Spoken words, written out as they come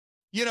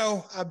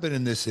I've been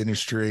in this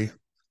industry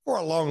for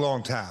a long,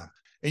 long time.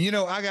 And,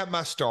 I got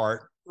my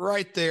start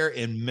right there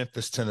in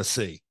Memphis,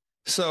 Tennessee.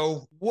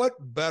 So what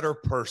better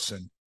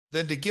person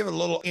than to give a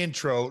little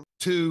intro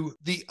to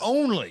the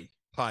only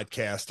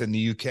podcast in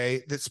the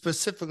UK that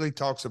specifically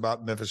talks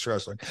about Memphis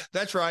wrestling.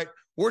 That's right.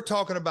 We're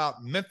talking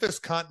about Memphis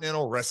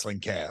Continental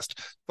Wrestling Cast.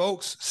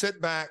 Folks, sit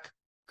back,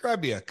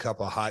 grab you a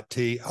cup of hot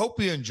tea. Hope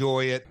you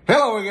enjoy it.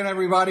 Hello again,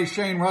 everybody.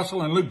 Shane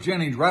Russell and Luke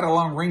Jennings right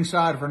along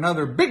ringside for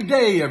another big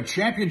day of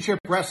championship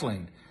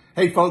wrestling.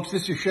 Hey, folks,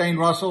 this is Shane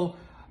Russell.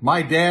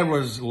 My dad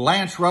was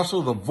Lance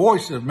Russell, the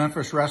voice of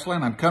Memphis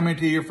wrestling. I'm coming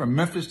to you from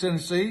Memphis,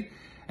 Tennessee,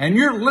 and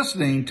you're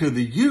listening to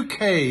the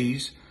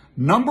UK's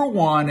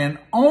 #1 and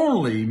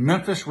only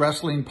Memphis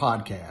wrestling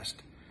podcast.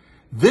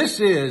 This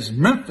is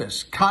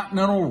Memphis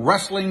Continental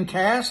Wrestling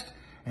Cast,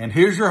 and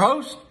here's your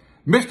host,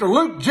 Mr.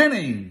 Luke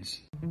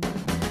Jennings.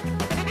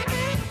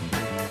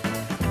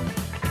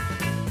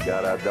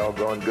 Got a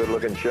doggone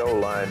good-looking show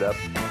lined up.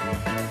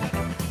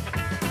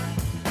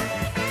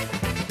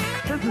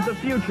 This is the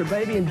future,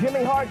 baby, and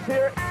Jimmy Hart's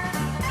here.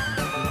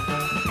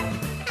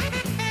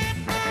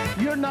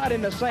 You're not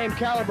in the same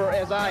caliber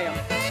as I am.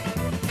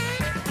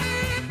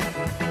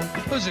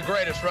 Who's the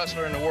greatest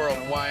wrestler in the world,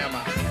 and why am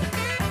I?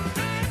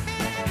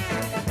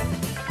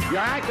 You're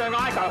acting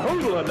like a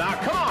hoodlum now.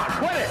 Come on,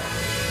 quit it.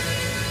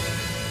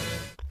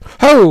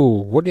 Ho!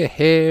 What do you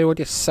hear? What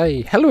do you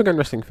say? Hello again,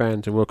 wrestling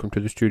fans, and welcome to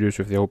the studios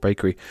of the Old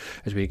Bakery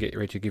as we get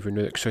ready to give you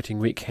another exciting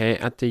week here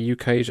at the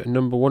UK's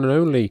 #1 and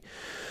only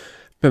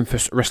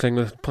Memphis Wrestling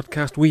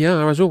Podcast. We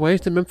are, as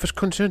always, the Memphis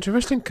Continental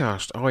Wrestling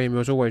Cast. I am,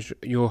 as always,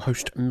 your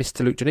host,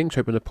 Mr. Luke Jennings.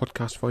 Hoping the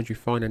podcast finds you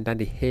fine and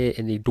dandy here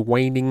in the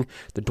dwaning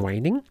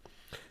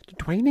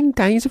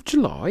days of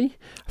July.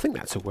 I think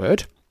that's a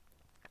word.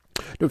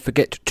 Don't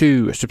forget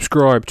to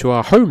subscribe to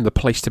our home, the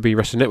place to be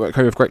Wrestling Network,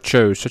 home of great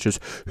shows such as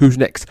Who's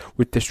Next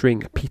with This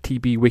Ring,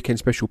 PTB Weekend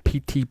Special,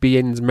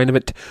 PTBN's Main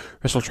Event,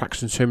 Wrestle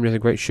Tracks, and so many other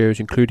great shows,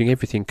 including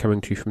everything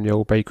coming to you from the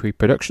Old Bakery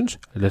Productions.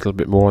 A little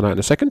bit more on that in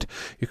a second.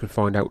 You can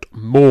find out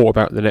more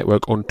about the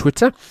network on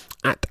Twitter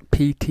at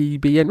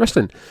PTBN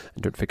Wrestling.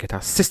 And don't forget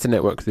our sister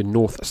network, the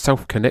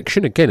North-South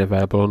Connection, again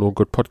available on all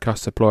good podcast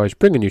supplies,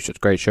 bringing you such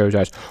great shows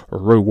as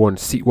Row 1,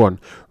 Seat 1,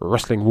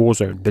 Wrestling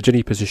Warzone, The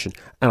Jenny Position,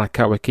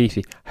 Alakawa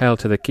Keithy, Hail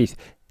to the Keith,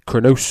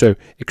 Chronoso,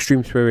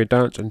 Extreme Spirit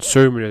Dance, and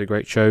so many other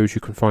great shows. You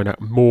can find out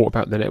more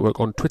about the network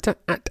on Twitter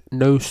at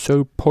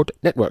NoSoPod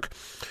Network.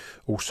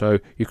 Also,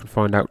 you can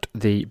find out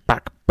the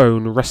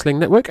Backbone Wrestling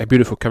Network, a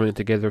beautiful coming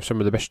together of some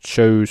of the best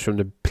shows from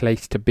the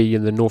place to be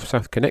in the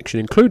North-South Connection,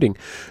 including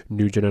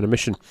New Gen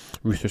Animation,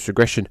 Ruthless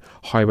Aggression,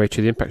 Highway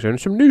to the Impact Zone,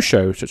 and some new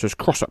shows such as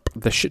Cross Up,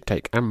 The Shit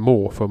Take, and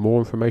more. For more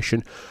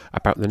information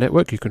about the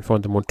network, you can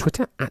find them on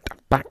Twitter at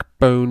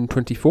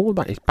Backbone24.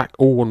 That is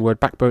all one word,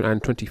 Backbone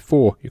and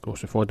 24. You can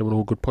also find them on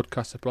all good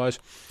podcast supplies,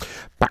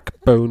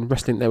 Backbone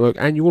Wrestling Network,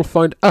 and you will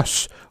find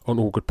us on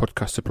all good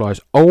podcast supplies,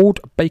 Old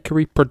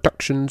Bakery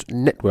Productions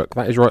Network.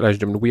 That is right, ladies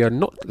and gentlemen. We are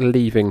not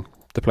leaving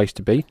the place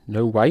to be.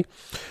 No way.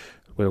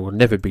 We will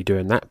never be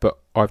doing that. But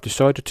I've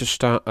decided to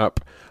start up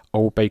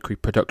Old Bakery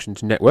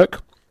Productions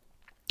Network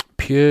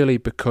purely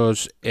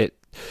because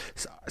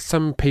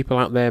some people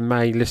out there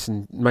may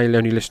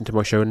only listen to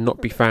my show and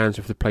not be fans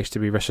of the Place to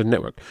Be Wrestling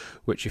Network.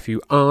 Which, if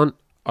you aren't,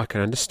 I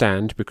can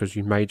understand, because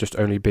you may just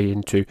only be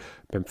into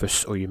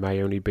Memphis, or you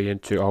may only be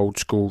into old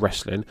school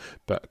wrestling,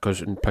 but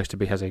because Place to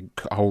Be has a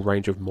whole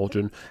range of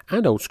modern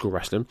and old school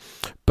wrestling.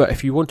 But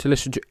if you want to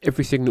listen to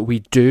everything that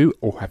we do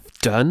or have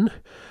done,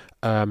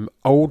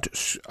 Old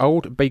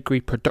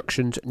Bakery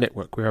Productions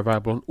Network, we're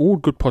available on all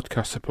good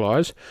podcast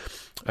supplies.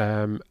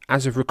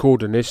 As of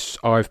recording this,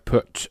 I've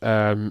put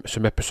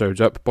some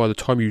episodes up. By the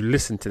time you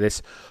listen to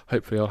this,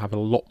 hopefully I'll have a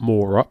lot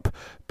more up.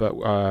 But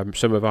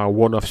some of our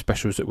one-off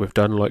specials that we've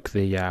done, like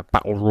the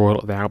Battle Royal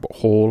at the Albert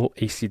Hall,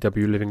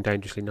 ECW Living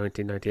Dangerously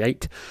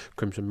 1998,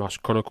 Crimson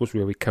Mask Chronicles,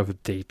 where we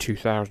covered the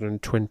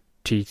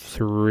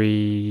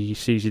 2023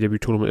 CZW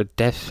Tournament of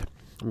Death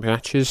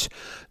matches,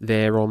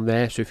 they're on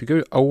there. So if you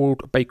go to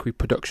Old Bakery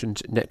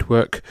Productions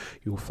Network,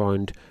 you'll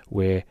find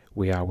where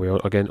we are. We're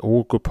again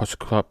all good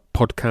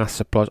podcast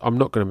supplies. I'm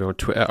not going to be on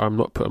Twitter. I'm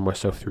not putting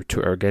myself through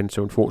Twitter again,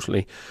 so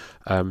unfortunately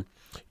there.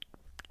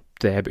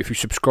 But if you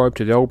subscribe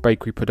to the Old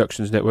Bakery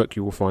Productions Network,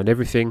 you will find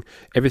everything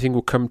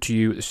will come to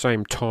you at the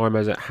same time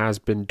as it has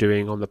been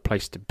doing on the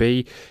Place to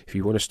Be. If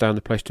you want to stay on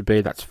the Place to Be,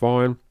 that's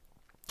fine.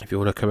 If you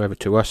want to come over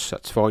to us,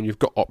 that's fine. You've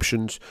got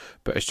options,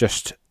 but it's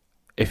just,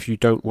 if you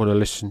don't want to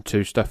listen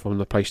to stuff on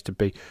the Place to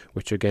Be,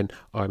 which again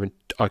I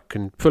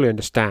can fully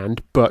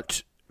understand,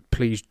 but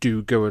please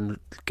do go and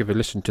give a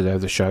listen to the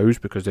other shows,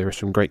 because there is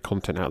some great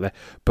content out there.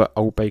 But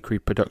Old Bakery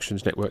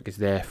Productions Network is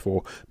there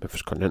for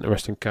Memphis Continental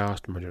Wrestling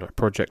Cast, Monday Night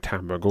Project,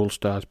 Hamburg All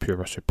Stars, Pure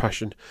Wrestling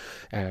Passion,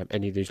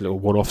 any of these little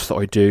one-offs that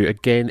I do.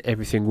 Again,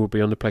 everything will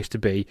be on the Place to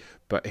Be,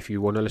 but if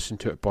you want to listen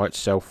to it by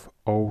itself,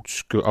 Old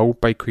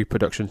Bakery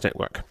Productions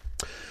Network.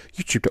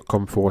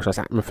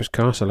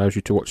 youtube.com/@MemphisCast allows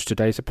you to watch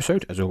today's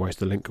episode. As always,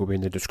 the link will be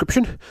in the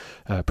description.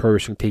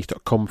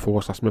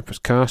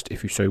 ProWrestlingTees.com/MemphisCast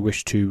if you so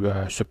wish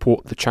to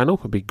support the channel.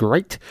 It would be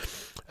great.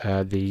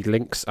 The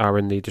links are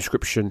in the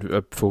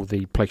description for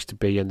the Place to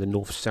Be and the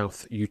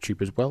North-South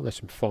YouTube as well. There's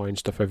some fine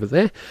stuff over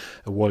there.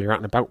 And while you're out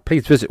and about,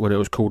 please visit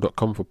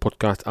whenitwascool.com for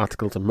podcast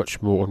articles and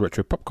much more on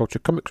retro pop culture,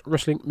 comics,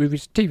 wrestling,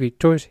 movies, TV,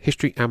 toys,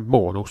 history and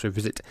more. And also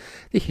visit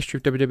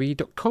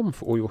thehistoryofwwe.com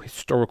for all your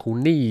historical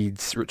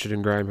needs. Richard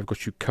and Graham have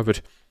got you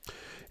covered.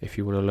 If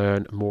you want to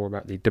learn more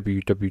about the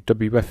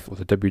WWF or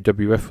the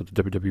WWF or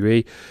the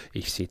WWE,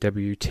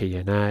 ECW,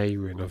 TNA,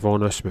 Ring of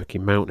Honor, Smoky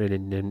Mountain,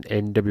 and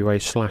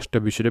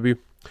NWA/WCW,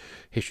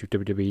 History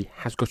of WWE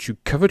has got you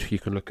covered. You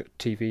can look at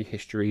TV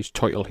histories,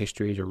 title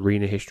histories,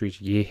 arena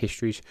histories, year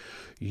histories,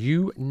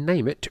 you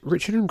name it.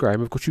 Richard and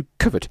Graham have got you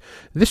covered.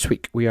 This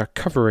week we are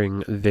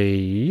covering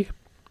the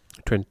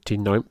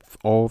 29th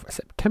of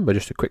September.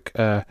 Just a quick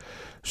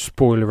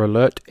spoiler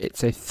alert.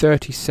 It's a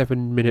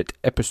 37-minute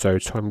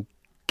episode, so I'm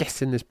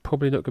guessing there's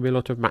probably not going to be a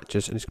lot of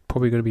matches, and it's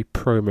probably going to be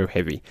promo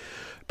heavy,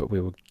 but we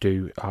will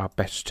do our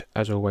best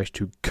as always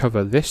to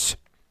cover this.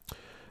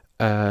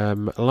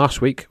 Last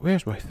week,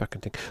 where's my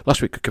fucking thing?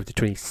 Last week we covered the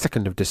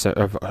 22nd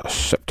of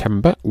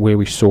September, where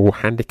we saw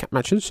handicap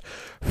matches,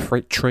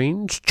 freight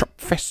trains, chop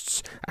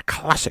fests, a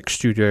classic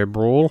studio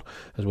brawl,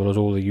 as well as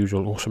all the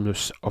usual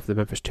awesomeness of the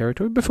Memphis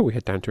territory. Before we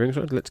head down to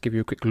ringside, let's give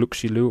you a quick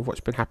look-see-loo of what's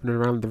been happening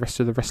around the rest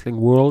of the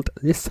wrestling world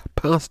this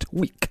past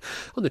week.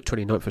 On the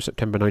 29th of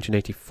September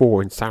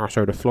 1984 in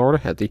Sarasota,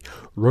 Florida, at the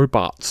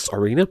Robarts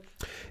Arena,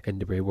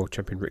 NWA World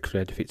Champion Ric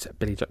Flair defeats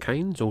Billy Jack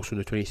Haynes. Also on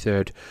the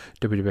 23rd,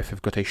 WWF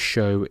have got a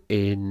show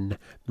in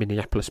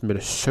Minneapolis,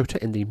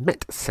 Minnesota, in the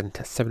Met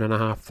Center.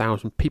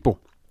 7,500 people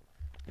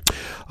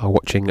are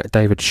watching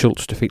David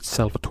Schultz defeat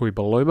Salvatore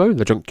Bellomo.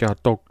 The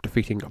Junkyard Dog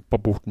defeating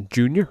Bob Orton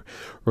Jr.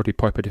 Roddy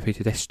Piper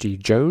defeated S.G.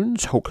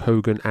 Jones. Hulk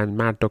Hogan and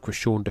Mad Dog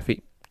Vachon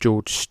defeat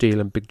George Steele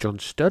and Big John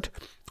Studd.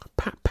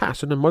 Pat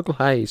Patterson and Michael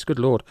Hayes, good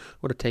lord,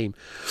 what a team,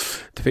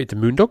 defeated the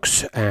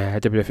Moondogs.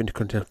 WWF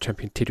Intercontinental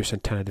Champion Tito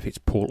Santana defeats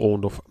Paul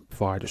Orndorff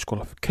via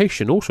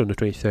disqualification. Also on the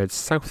 23rd,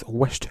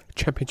 Southwest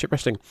Championship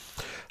Wrestling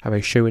have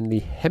a show in the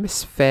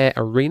Hemisphere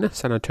Arena,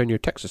 San Antonio,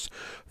 Texas.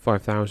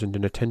 5,000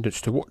 in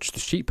attendance to watch the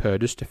Sheep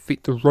Herders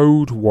defeat the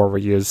Road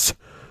Warriors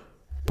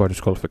by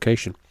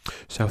disqualification.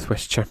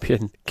 Southwest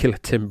champion Killer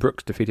Tim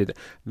Brooks defeated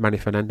Manny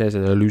Fernandez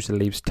in a loser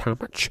leaves town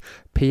match.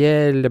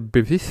 Pierre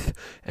Lebevith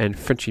and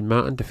Frenchie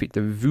Martin defeat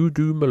the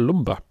Voodoo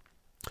Malumba.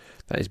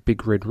 That is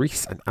Big Red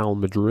Reese and Al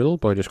Madrill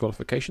by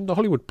disqualification. The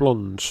Hollywood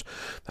Blondes,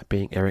 that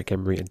being Eric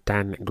Emery and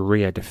Dan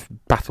Greer,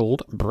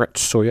 battled Brett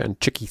Sawyer and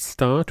Chicky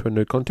Star to a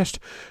no contest.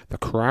 The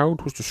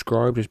crowd was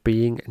described as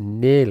being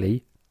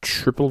nearly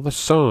triple the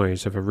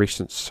size of a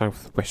recent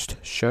Southwest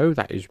show.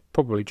 That is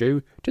probably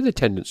due to the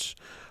attendance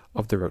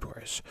of the Road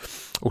Warriors.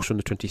 Also on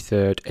the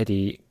 23rd,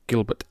 Eddie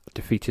Gilbert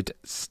defeated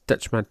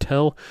Dutch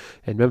Mantel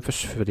in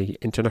Memphis for the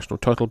international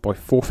title by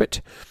forfeit,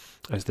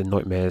 as the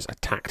Nightmares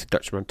attacked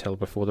Dutch Mantel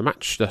before the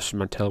match. Thus,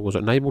 Mantel was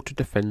unable to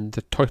defend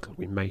the title.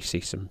 We may see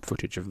some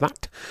footage of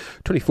that.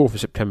 24th of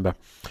September,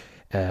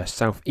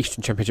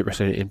 Southeastern Championship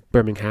Wrestling in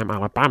Birmingham,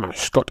 Alabama.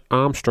 Scott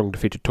Armstrong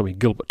defeated Tommy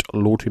Gilbert.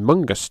 Lord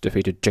Humongous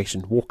defeated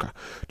Jason Walker.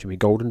 Jimmy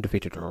Golden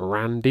defeated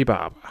Randy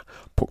Barber.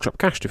 Porkchop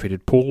Cash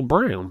defeated Paul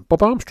Brown.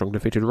 Bob Armstrong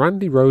defeated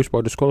Randy Rose by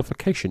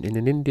disqualification in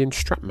an Indian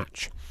strap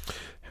match.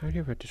 How do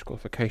you have a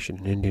disqualification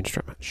in an Indian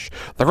strap match?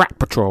 The Rat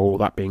Patrol,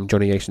 that being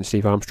Johnny Ace and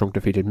Steve Armstrong,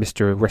 defeated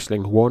Mr.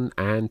 Wrestling 1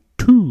 and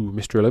 2.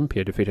 Mr.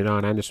 Olympia defeated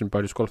Arn Anderson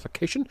by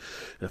disqualification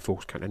in a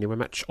Falls Count Anywhere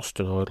match.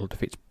 Austin Idol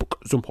defeats Book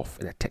Zumhoff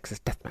in a Texas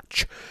Death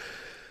Match.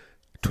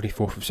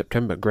 24th of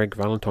September, Greg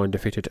Valentine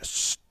defeated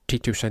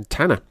Tito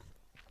Santana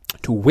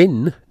to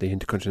win the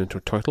Intercontinental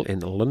title in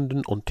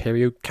London,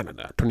 Ontario,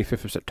 Canada.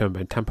 25th of September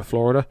in Tampa,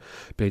 Florida,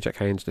 Billy Jack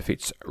Haynes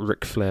defeats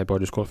Ric Flair by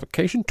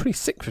disqualification.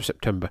 26th of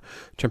September,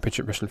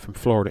 Championship Wrestling from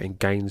Florida in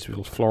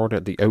Gainesville, Florida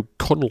at the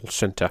O'Connell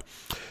Center.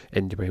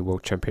 NWA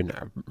World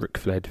Champion Ric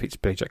Flair defeats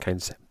Billy Jack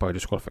Haynes by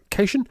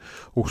disqualification.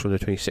 Also on the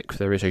 26th,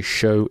 there is a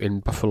show in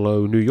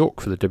Buffalo, New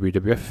York for the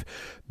WWF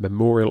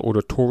Memorial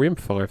Auditorium.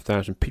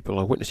 5,000 people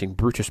are witnessing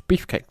Brutus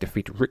Beefcake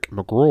defeat Rick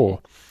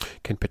McGraw.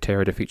 Ken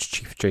Patera defeats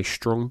Chief J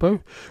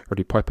Strongbow.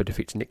 Roddy Piper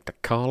defeats Nick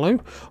DiCarlo.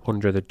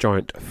 Andre the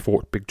Giant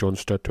fought Big John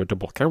Studd to a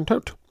double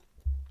countout.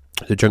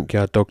 The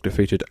Junkyard Dog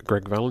defeated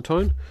Greg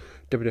Valentine.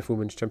 WWF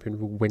Women's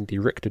Champion Wendy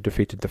Richter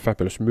defeated the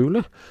Fabulous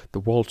Moolah. The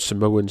Wild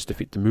Samoans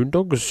defeat the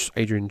Moondogs.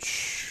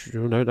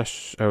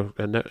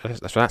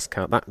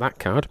 That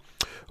card.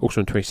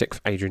 Also on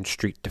 26th, Adrian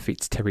Street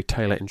defeats Terry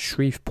Taylor in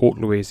Shreveport,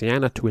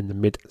 Louisiana to win the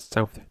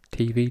Mid-South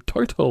TV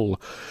title.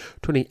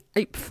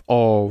 28th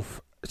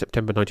of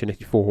September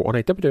 1984, on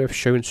a WWF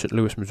show in St.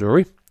 Louis,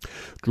 Missouri,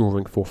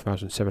 drawing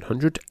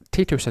 4,700,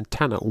 Tito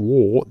Santana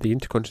wore the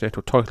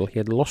Intercontinental title he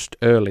had lost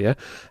earlier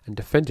and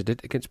defended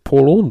it against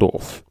Paul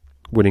Orndorff,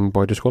 winning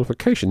by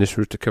disqualification. This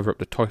was to cover up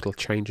the title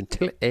change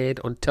until it aired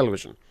on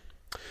television.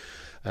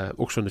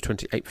 Also on the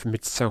 28th,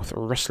 Mid-South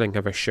Wrestling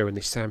have a show in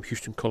the Sam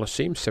Houston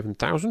Coliseum,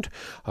 7,000,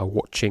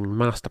 watching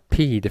Master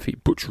P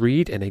defeat Butch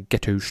Reed in a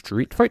ghetto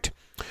street fight.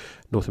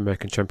 North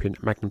American champion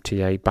Magnum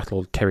TA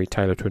battled Terry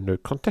Taylor to a no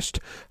contest.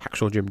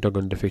 Hacksaw Jim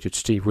Duggan defeated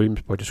Steve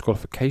Williams by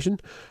disqualification.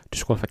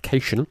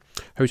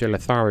 Jose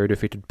Lothario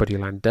defeated Buddy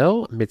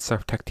Landell.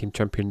 Mid-South Tag Team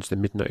Champions, the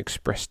Midnight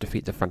Express,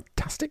 defeat the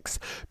Fantastics.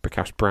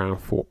 Brickhouse Brown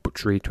fought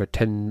Butchery for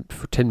 10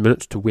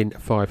 minutes to win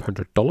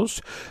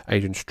 $500.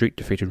 Adrian Street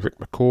defeated Rick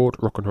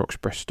McCord. Rock and Roll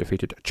Express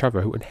defeated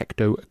Chavo and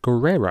Hector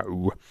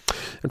Guerrero.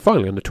 And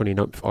finally, on the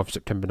 29th of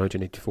September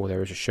 1984,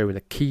 there is a show in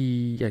the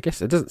Key, I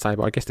guess it doesn't say,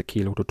 but I guess the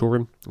Key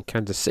Auditorium in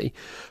Kansas City.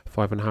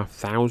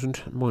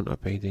 5,500. Might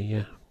not be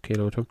the Key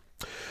Auditorium.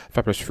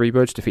 Fabulous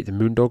Freebirds defeat the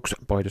Moondogs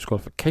by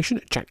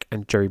disqualification. Jack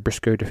and Jerry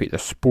Briscoe defeat the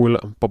Spoiler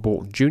and Bob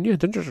Orton Jr.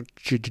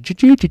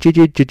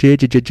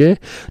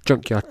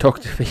 Junkyard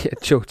Dog defeated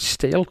George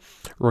Steele.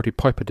 Roddy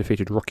Piper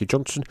defeated Rocky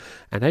Johnson.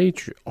 And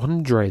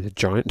Andre the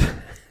Giant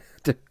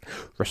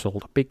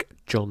wrestled Big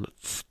John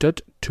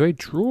Studd to a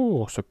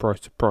draw.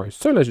 Surprise, surprise.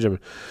 So, ladies and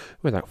gentlemen,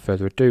 without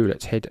further ado,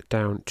 let's head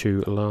down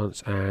to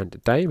Lance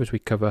and Dave as we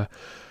cover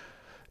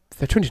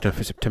the 29th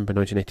of September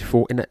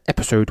 1984 in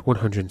episode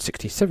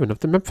 167 of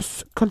the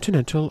Memphis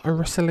Continental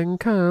Wrestling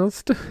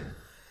Cast.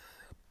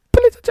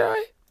 Billy the Joy.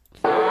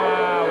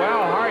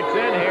 Well, Hart's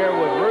in here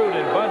with Rude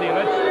and Bundy.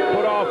 Let's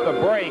put off the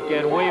break,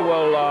 and we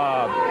will,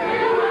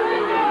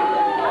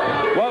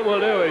 what we'll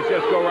do is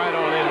just go right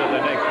on into the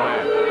next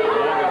match.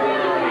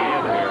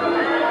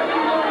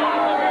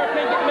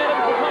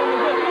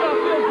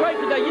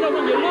 You know,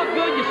 when you look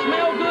good, you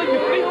smell good, you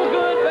feel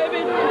good, baby.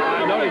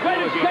 I know you're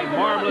looking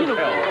marvelous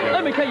health.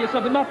 Let me tell you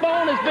something. My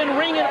phone has been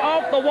ringing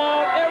off the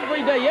wall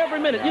every day, every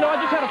minute. You know, I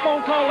just had a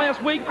phone call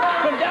last week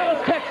from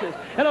Dallas, Texas,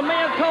 and a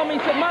man called me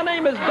and said, my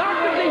name is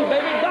Dr. D,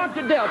 baby,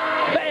 Dr. Death.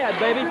 Bad,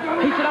 baby.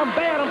 He said, I'm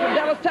bad. I'm from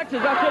Dallas,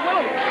 Texas. I said,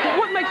 well,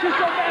 what makes you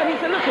so bad? He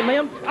said, listen,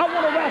 man, I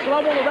want to wrestle.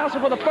 I want to wrestle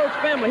for the first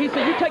family. He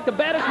said, you take the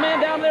baddest man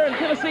down there in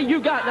Tennessee you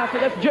got. And I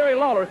said, that's Jerry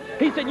Lawler.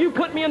 He said, you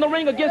put me in the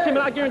ring against him,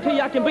 and I guarantee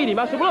you I can beat him.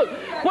 I said, well,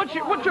 look, what's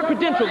your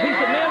credentials? He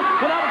said, man,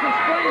 when I was in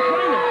spring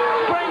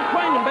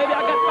training, baby,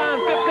 I got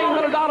fined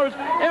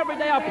 $1,500 every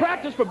day I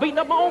practiced for beating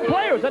up my own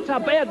players. That's how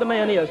bad the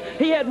man is.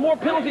 He had more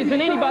penalties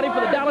than anybody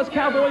for the Dallas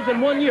Cowboys in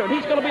 1 year. And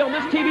he's going to be on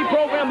this TV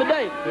program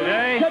today.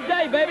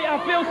 Today, baby, I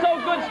feel so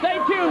good. Stay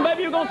tuned,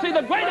 baby. You're going to see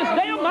the greatest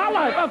day of my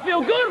life. I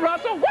feel good,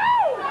 Russell. Woo!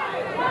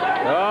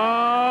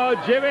 Oh,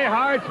 Jimmy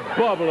Hart's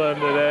bubbling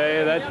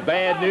today. That's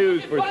bad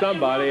news for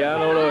somebody. I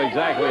don't know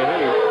exactly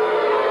who.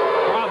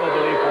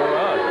 Probably for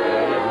us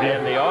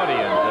and the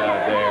audience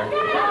out there.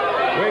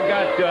 We've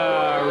got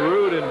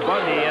Rude and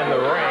Bundy in the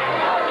ring.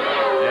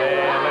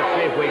 And let's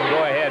see if we can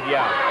go ahead,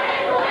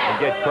 and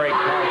get Craig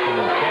Carson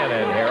and Ken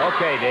in here.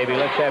 Okay, Davey,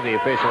 let's have the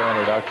official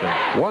introduction.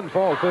 One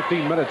fall,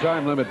 15-minute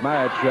time limit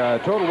match.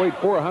 Total weight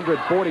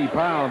 440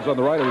 pounds on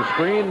the right of the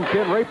screen.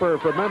 Ken Raper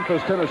from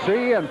Memphis,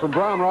 Tennessee, and from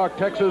Brown Rock,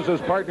 Texas,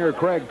 his partner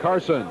Craig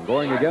Carson.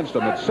 Going against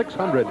him at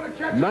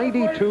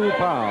 692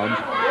 pounds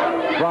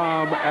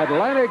from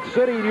Atlantic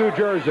City, New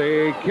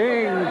Jersey,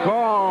 King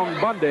Kong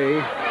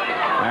Bundy.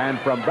 And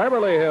from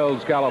Beverly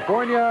Hills,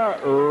 California,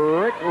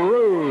 Rick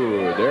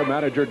Rude. Their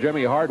manager,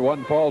 Jimmy Hart.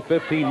 One fall,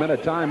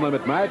 15-minute time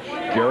limit match.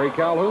 Jerry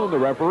Calhoun, the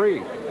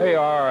referee. They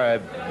are a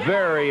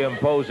very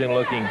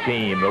imposing-looking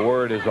team. The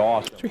word is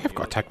awesome. So we have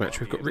got a tag match.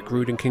 We've got Rick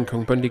Rude and King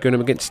Kong Bundy going up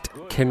against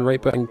Ken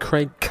Raper and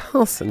Craig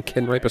Carson.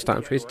 Ken Raper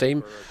starting for his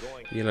team.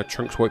 Yellow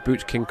trunks, white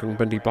boots. King Kong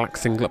Bundy, black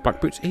singlet, black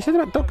boots. He said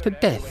about Dr.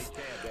 Death.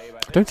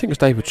 I don't think it's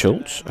David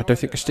Schultz. I don't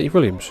think it's Steve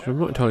Williams. I'm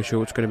not entirely sure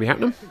what's going to be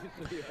happening.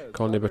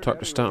 Carl Nibber type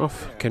to start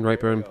off. Ken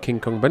Raper and King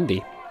Kong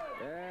Bundy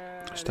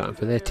starting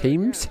for their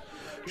teams.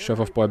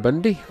 Shove off by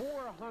Bundy.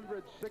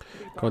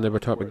 Carl Nibber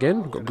type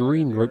again. We've got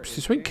green ropes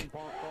this week.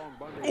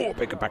 Oh,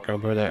 big back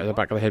elbow there at the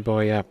back of the head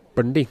by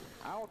Bundy.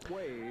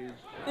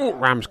 Oh,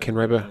 rams Ken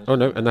Raper. Oh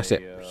no, and that's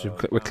it. So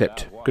we're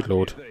clipped. Good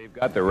lord. They've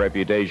got the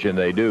reputation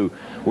they do.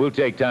 We'll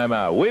take time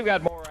out. We've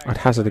got more. I'd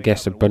hazard a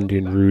guess of Bundy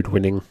and Rude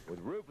winning. With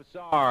Rufus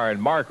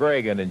and Mark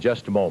Reagan in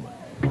just a moment.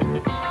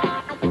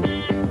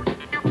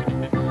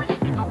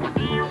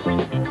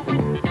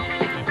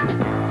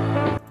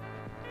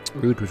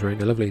 Rude was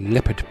wearing a lovely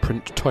leopard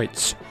print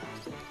tights.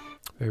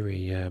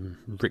 Very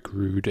Rick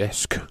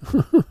Rude-esque.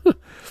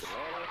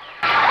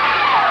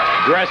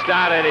 Dressed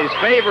out in his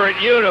favorite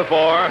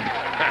uniform.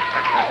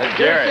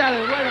 Jarrett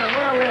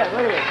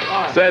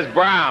says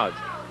Browns.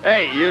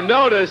 Hey, you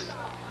notice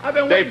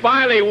they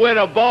finally win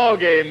a ball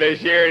game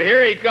this year, and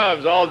here he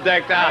comes, all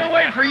decked out. I've been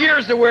waiting for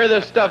years to wear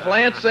this stuff,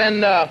 Lance, and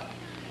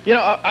you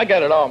know, I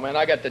got it all, man.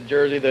 I got the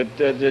jersey,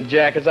 the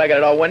jackets, I got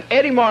it all. When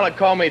Eddie Marlin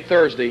called me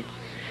Thursday,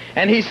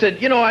 and he said,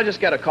 you know, I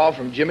just got a call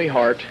from Jimmy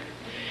Hart.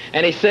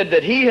 And he said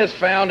that he has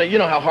found, and you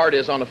know how Hart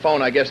is on the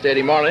phone, I guess, to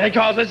Eddie Marlin. He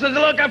calls and says,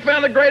 look, I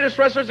found the greatest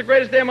wrestler. It's the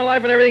greatest day of my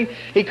life and everything.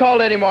 He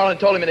called Eddie Marlin and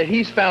told him that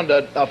he's found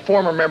a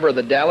former member of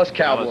the Dallas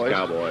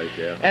Cowboys.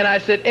 Yeah. And I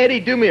said,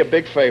 Eddie, do me a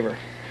big favor.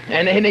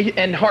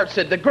 And Hart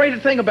said, the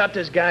great thing about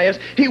this guy is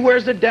he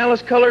wears the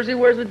Dallas colors, he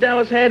wears the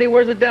Dallas hat, he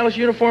wears the Dallas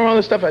uniform, all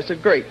this stuff. I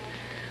said, great.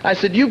 I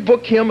said, you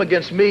book him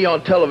against me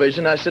on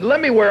television. I said,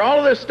 let me wear all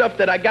of this stuff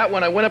that I got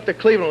when I went up to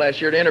Cleveland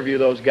last year to interview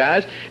those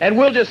guys, and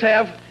we'll just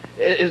have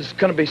It's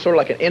going to be sort of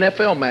like an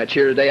NFL match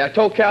here today. I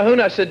told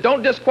Calhoun, I said,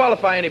 don't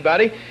disqualify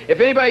anybody. If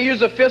anybody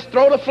uses a fist,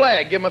 throw the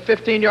flag. Give them a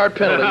 15-yard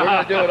penalty. We're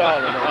going to do it all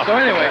today. So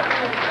anyway,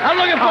 I'm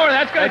looking forward to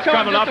that. That's going to come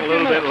coming up a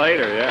little bit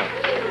later,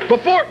 yeah.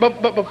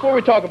 Before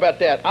we talk about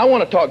that, I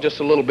want to talk just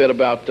a little bit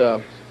about,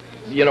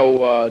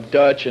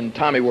 Dutch and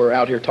Tommy were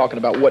out here talking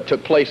about what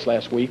took place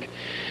last week.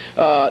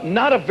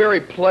 Not a very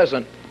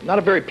pleasant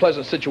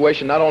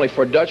situation, not only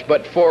for Dutch,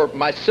 but for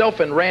myself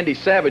and Randy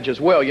Savage as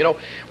well. You know,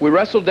 we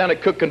wrestled down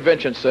at Cook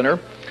Convention Center,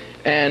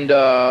 and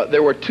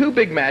there were two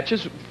big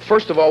matches.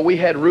 First of all, we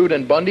had Rude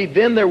and Bundy.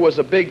 Then there was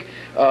a big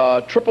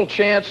triple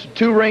chance,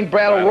 two-ring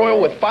battle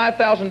royal with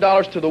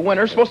 $5,000 to the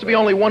winner. Supposed to be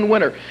only one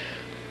winner.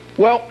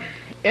 Well,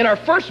 in our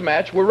first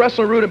match, we're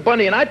wrestling Rude and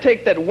Bundy, and I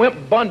take that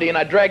wimp Bundy and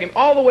I drag him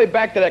all the way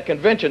back to that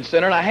convention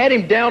center, and I had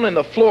him down in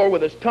the floor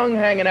with his tongue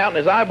hanging out and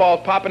his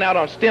eyeballs popping out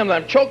on stems.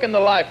 I'm choking the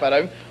life out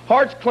of him.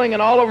 Hart's clinging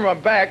all over my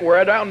back. We're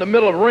out in the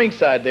middle of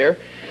ringside there,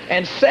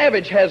 and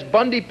Savage has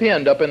Bundy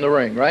pinned up in the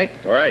ring, right?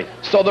 All right.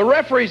 So the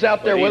referee's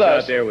out there with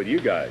us. He's out there with you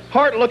guys.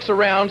 Hart looks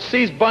around,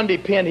 sees Bundy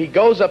pinned. He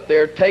goes up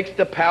there, takes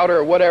the powder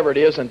or whatever it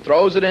is, and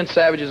throws it in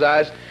Savage's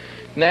eyes.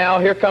 Now,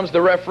 here comes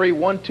the referee.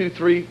 1, 2,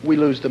 3, we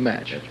lose the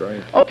match. That's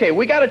right. Okay,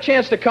 we got a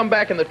chance to come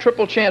back in the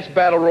triple chance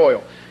battle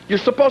royal. You're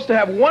supposed to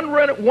have one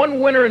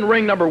winner in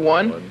ring number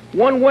one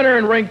winner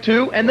in ring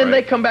 2, and then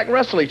they come back and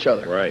wrestle each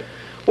other. Right.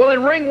 Well,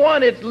 in ring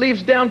 1, it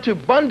leaves down to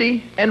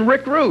Bundy and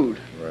Rick Rude.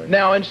 Right.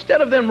 Now,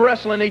 instead of them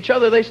wrestling each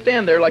other, they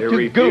stand there like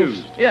two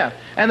goofs. Yeah,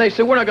 and they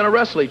say, we're not going to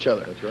wrestle each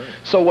other. That's right.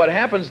 So what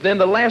happens then,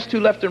 the last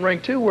two left in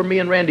ring 2 were me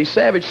and Randy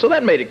Savage, so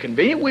that made it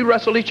convenient. We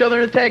wrestled each other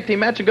in a tag team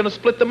match and going to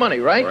split the money,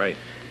 right? Right.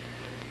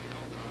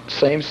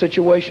 Same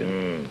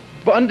situation.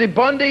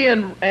 Bundy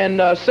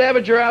and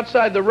Savage are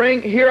outside the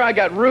ring. Here I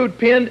got Rude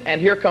pinned, and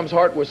here comes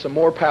Hart with some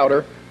more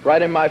powder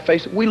right in my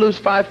face. We lose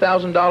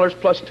 $5,000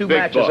 plus 2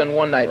 matches in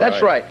one night.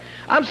 That's right.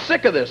 I'm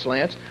sick of this,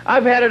 Lance.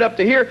 I've had it up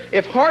to here.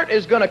 If Hart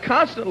is going to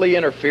constantly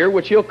interfere,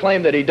 which he'll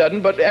claim that he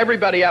doesn't, but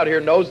everybody out here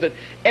knows that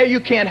you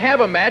can't have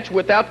a match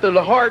without the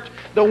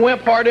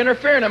wimp Hart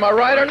interfering. Am I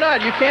right or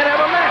not? You can't have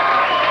a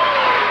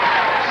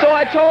match. So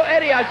I told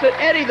Eddie, I said,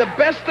 Eddie, the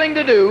best thing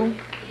to do,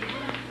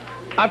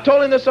 I've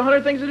told him this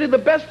 100 things to do. The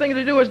best thing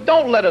to do is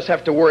don't let us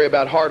have to worry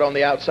about Hart on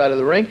the outside of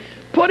the ring.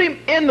 Put him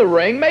in the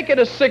ring. Make it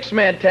a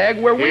 6-man tag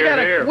where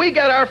we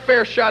got our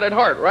fair shot at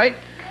Hart, right?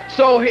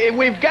 So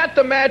we've got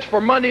the match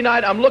for Monday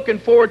night. I'm looking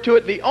forward to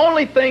it. The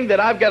only thing that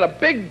I've got a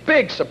big,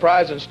 big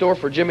surprise in store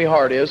for Jimmy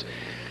Hart is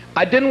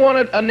I didn't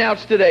want to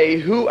announce today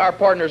who our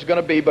partner is going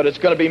to be, but it's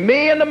going to be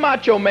me and the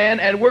Macho Man,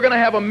 and we're going to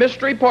have a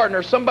mystery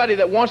partner, somebody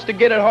that wants to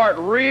get at Hart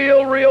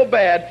real, real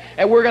bad,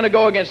 and we're going to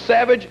go against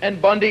Savage and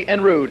Bundy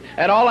and Rude.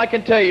 And all I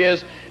can tell you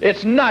is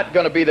it's not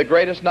going to be the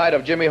greatest night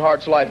of Jimmy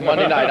Hart's life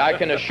Monday night. I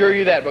can assure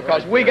you that,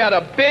 because we got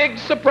a big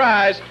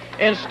surprise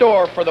in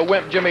store for the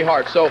wimp Jimmy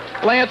Hart. So,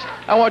 Lance,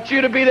 I want you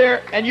to be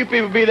there, and you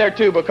people be there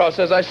too, because,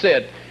 as I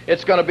said,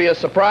 it's going to be a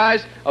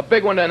surprise, a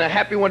big one, and a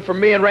happy one for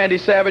me and Randy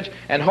Savage,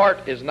 and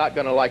Hart is not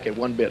going to like it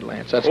one bit,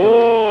 Lance. That's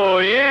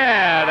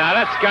yeah. Now,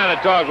 that's the kind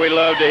of talk we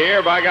love to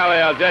hear. By golly,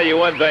 I'll tell you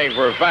one thing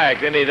for a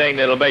fact. Anything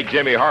that'll make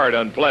Jimmy Hart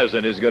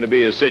unpleasant is going to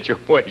be a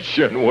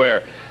situation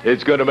where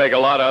it's going to make a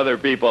lot of other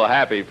people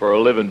happy for a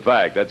living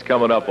fact. That's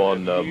coming up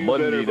on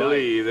Monday night.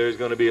 Believe there's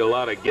going to be a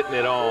lot of getting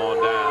it on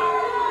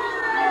down.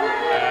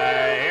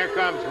 Here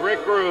comes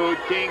Rick Rude,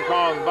 King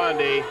Kong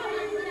Bundy,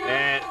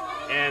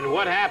 and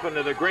what happened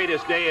to the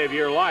greatest day of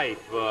your life,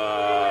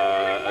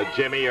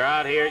 Jimmy? You're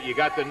out here, you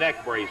got the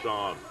neck brace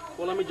on.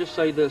 Well, let me just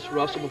say this,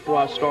 Russell, before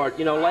I start.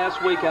 You know,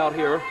 last week out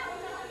here,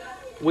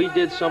 we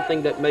did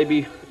something that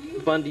maybe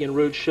Bundy and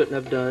Rude shouldn't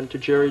have done to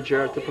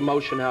Jarrett, the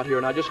promotion out here.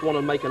 And I just want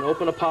to make an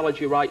open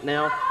apology right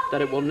now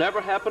that it will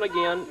never happen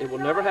again. It will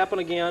never happen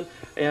again.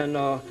 And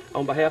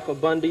on behalf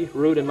of Bundy,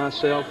 Rude, and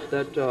myself,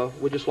 that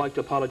we'd just like to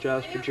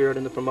apologize to Jarrett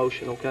and the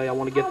promotion, okay? I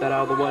want to get that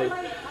out of the way.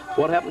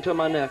 What happened to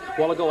my neck?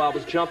 A while ago, I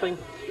was jumping,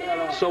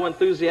 so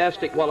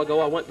enthusiastic. A while ago,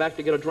 I went back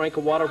to get a drink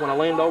of water. When I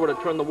leaned over to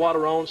turn the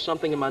water on,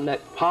 something in my neck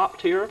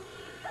popped here.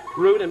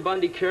 Rude and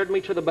Bundy carried me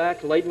to the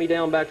back, laid me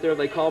down back there.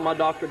 They called my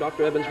doctor,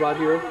 Dr. Evans, right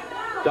here.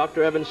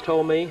 Dr. Evans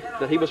told me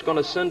that he was going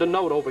to send a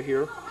note over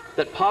here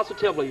that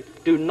positively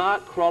do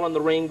not crawl in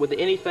the ring with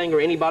anything or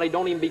anybody.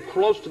 Don't even be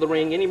close to the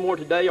ring anymore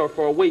today or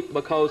for a week,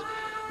 because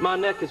my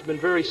neck has been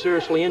very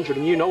seriously injured,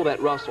 and you know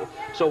that, Russell.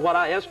 So what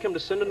I asked him to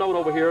send a note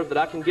over here that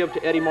I can give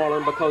to Eddie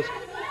Marlin, because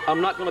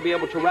I'm not going to be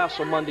able to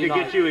wrestle Monday night.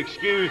 To get you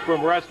excused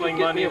from wrestling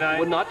Monday night?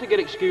 Well, not to get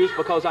excused,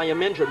 because I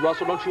am injured,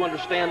 Russell. Don't you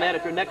understand that?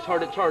 If your neck's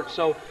hurt, it's hurt.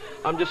 So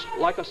I'm just,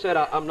 like I said,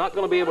 I'm not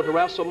going to be able to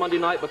wrestle Monday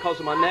night because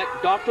of my neck.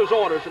 Doctor's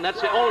orders, and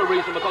that's the only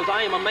reason, because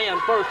I am a man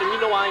first, and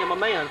you know I am a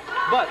man.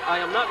 But I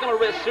am not going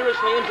to risk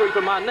seriously injury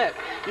to my neck.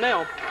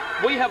 Now,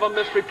 we have a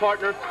mystery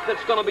partner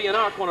that's going to be in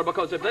our corner,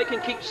 because if they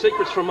can keep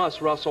secrets from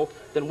us, Russell,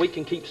 then we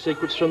can keep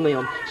secrets from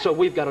them. So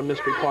we've got a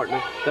mystery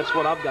partner. That's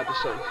what I've got to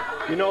say.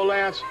 You know,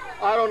 Lance,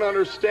 I don't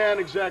understand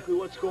exactly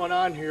what's going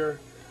on here.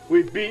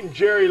 We've beaten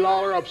Jerry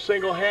Lawler up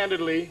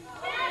single-handedly.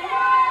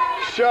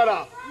 Shut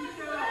up.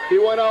 He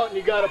went out and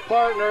he got a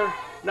partner,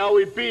 Now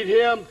we beat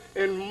him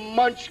and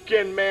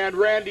Munchkin Man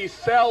Randy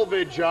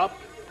Salvage up.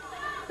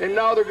 And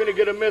now they're going to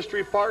get a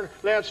mystery partner.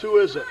 Lance, who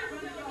is it?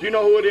 Do you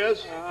know who it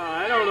is?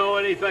 I don't know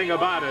anything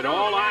about it.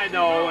 All I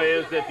know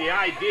is that the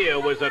idea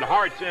was that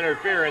Hart's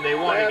interfering. They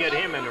want to get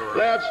him in the ring.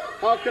 Lance,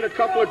 how can a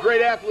couple of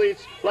great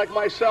athletes like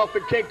myself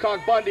and King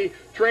Kong Bundy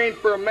train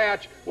for a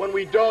match when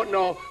we don't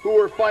know who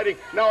we're fighting?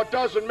 Now, it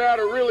doesn't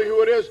matter really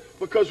who it is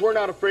because we're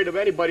not afraid of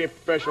anybody in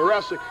professional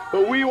wrestling.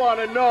 But we want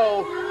to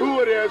know who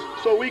it is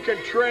so we can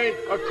train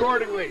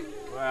accordingly.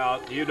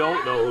 Well, you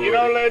don't know who You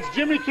know, lads,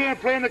 Jimmy can't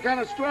play any kind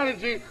of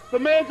strategy. The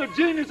man's a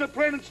genius at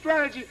playing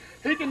strategy.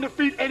 He can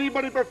defeat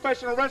anybody in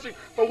professional wrestling,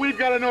 but we've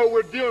got to know what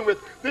we're dealing with.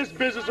 This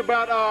business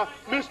about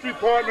mystery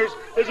partners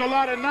is a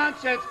lot of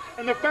nonsense,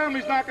 and the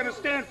family's not going to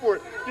stand for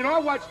it. You know, I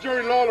watched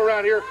Jerry Lawler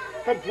out here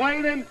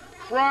complaining,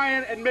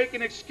 crying, and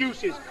making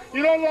excuses.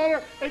 You know,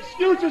 Lawler,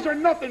 excuses are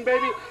nothing,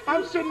 baby.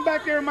 I'm sitting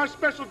back there in my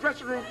special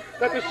dressing room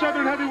that the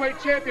Southern Heavyweight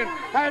Champion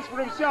has for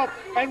himself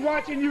and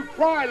watching you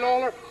cry,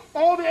 Lawler.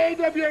 All the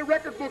AWA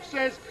record book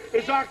says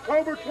is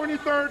October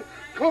 23rd,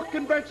 Cook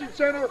Convention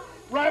Center,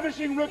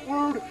 Ravishing Rick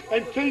Rude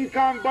and King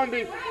Kong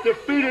Bundy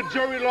defeated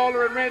Jerry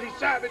Lawler and Randy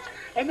Savage.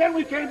 And then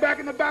we came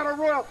back in the Battle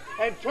Royal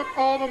and took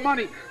all the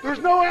money. There's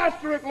no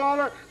asterisk,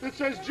 Lawler, that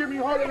says Jimmy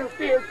Hart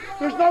interfered.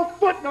 There's no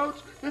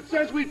footnotes that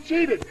says we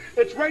cheated.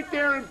 It's right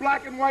there in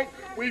black and white.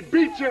 We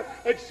beat you,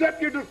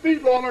 except your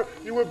defeat, Lawler.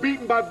 You were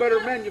beaten by better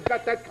men. You've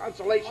got that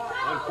consolation.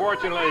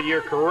 Unfortunately,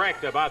 you're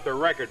correct about the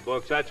record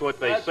books. That's what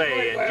they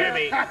say. And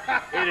Jimmy,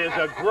 it is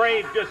a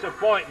grave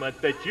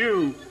disappointment that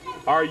you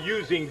are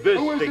using this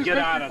to get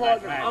out of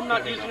that match. I'm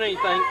not using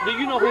anything. Do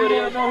you know who it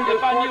is?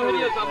 If I knew who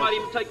it is, I might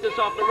even take this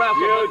off the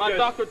wrestle. But my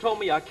doctor told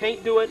me I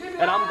can't do it,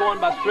 and I'm going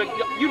by strict.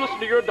 You listen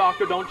to your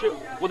doctor, don't you?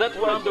 Well, that's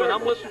what I'm doing.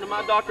 I'm listening to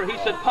my doctor. He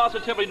said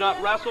positively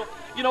not wrestle.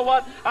 You know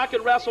what? I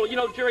could wrestle. You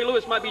know, Jerry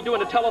Lewis might be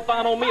doing a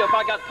telethon on me if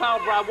I got pile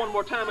drive one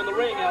more time in the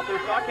ring out there,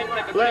 so I can't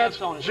take a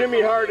chance on it.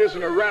 Jimmy Hart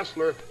isn't a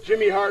wrestler.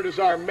 Jimmy Hart is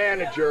our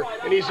manager,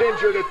 and he's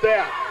injured at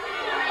that.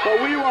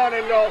 But we want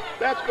to know,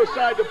 that's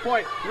beside the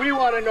point, we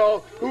want to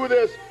know who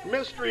this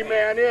mystery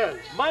man is.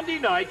 Monday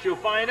night, you'll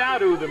find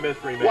out who the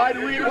mystery man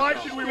is. Why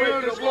should we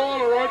wait this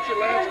long, or aren't you,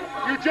 Lance?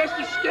 You're just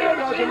as scared,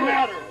 doesn't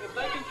matter. If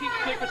they can keep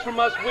secrets from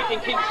us, we can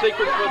keep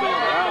secrets from them.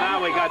 Well,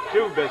 now we got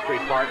two mystery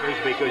partners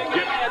because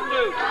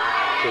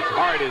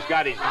Hart has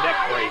got his neck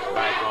brace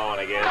back on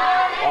again.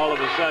 All of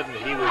a sudden,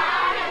 he was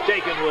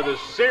taken with a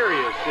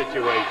serious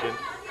situation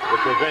that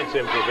prevents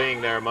him from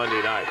being there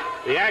Monday night.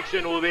 The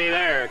action will be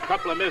there. A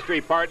couple of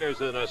mystery partners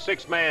in a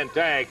six-man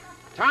tag.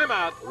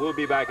 Timeout. We'll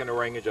be back in the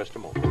ring in just a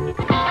moment.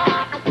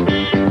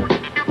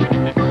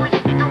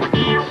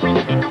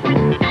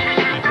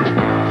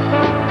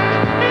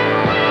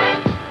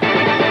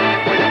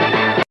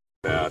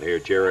 Out here,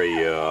 Jerry,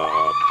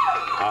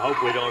 I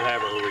hope we don't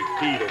have a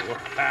repeat of what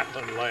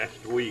happened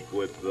last week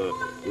with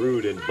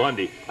Rude and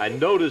Bundy. I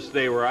noticed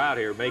they were out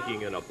here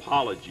making an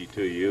apology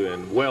to you,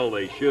 and well,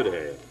 they should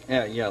have.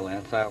 Yeah,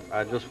 Lance.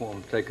 I just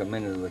want to take a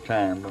minute at a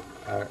time.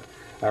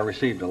 I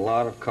received a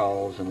lot of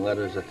calls and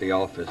letters at the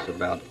office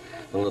about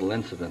the little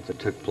incident that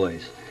took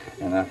place,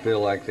 and I feel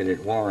like that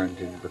it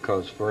warranted,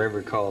 because for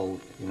every call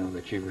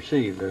that you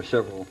receive, there are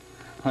several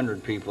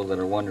hundred people that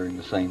are wondering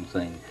the same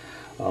thing.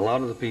 A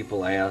lot of the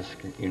people ask,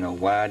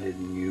 why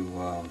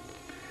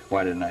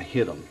didn't I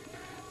hit them?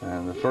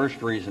 And the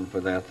first reason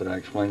for that I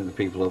explained to the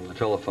people over the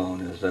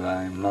telephone is that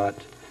I am not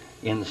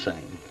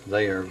insane.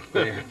 They are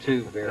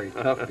two very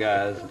tough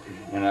guys,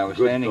 and I was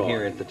standing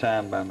here at the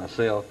time by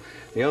myself.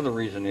 The other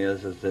reason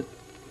is that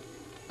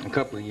a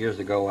couple of years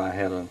ago I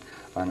had an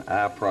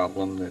eye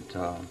problem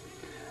that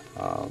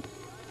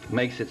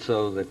makes it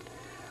so that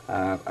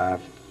I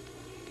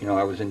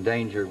was in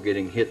danger of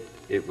getting hit.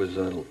 It was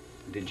a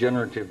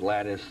degenerative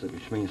lattice,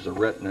 which means the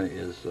retina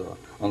is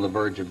on the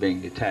verge of being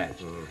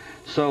detached.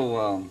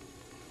 So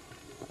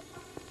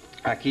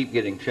I keep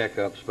getting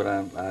checkups, but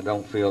I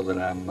don't feel that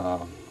I'm,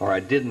 or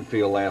I didn't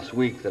feel last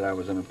week that I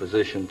was in a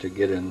position to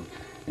get in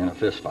a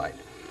fist fight.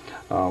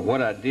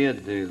 What I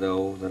did do,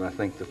 though, that I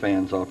think the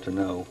fans ought to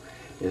know,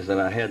 is that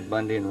I had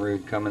Bundy and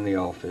Rude come in the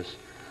office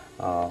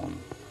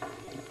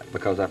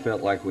because I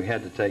felt like we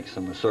had to take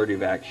some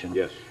assertive action.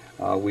 Yes.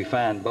 We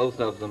fined both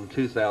of them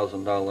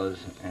 $2,000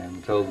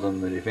 and told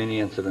them that if any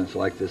incidents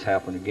like this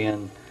happen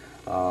again,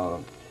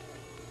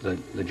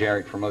 the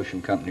Jarrett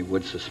Promotion Company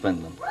would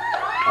suspend them.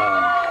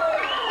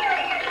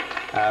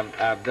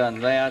 I've done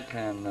that,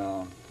 and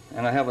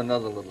I have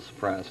another little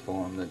surprise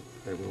for them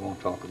that we won't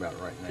talk about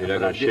right now. You're not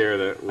going to share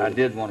that? I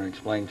did want to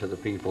explain to the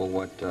people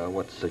what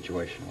the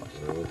situation was.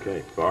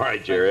 Okay. All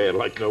right, Jerry. I'd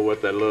like to know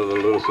what that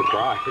little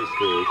surprise is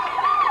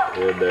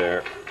in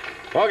there.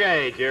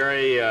 Okay,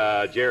 Jerry.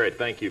 Jarrett,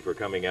 thank you for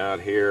coming out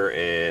here,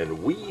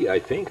 and we, I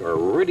think, are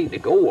ready to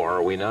go,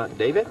 are we not,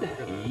 David?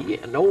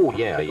 Yeah. No.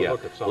 Yeah.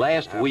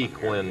 Last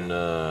week when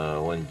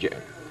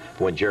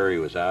Jerry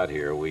was out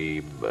here,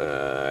 we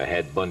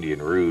had Bundy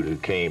and Rude who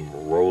came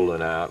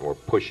rolling out and were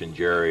pushing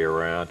Jerry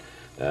around.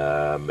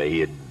 He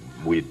had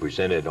we had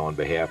presented on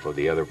behalf of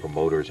the other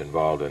promoters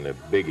involved in a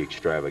big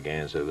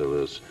extravaganza that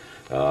was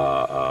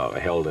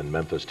held in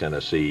Memphis,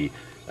 Tennessee.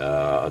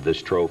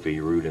 This trophy,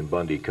 Rude and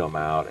Bundy come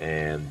out,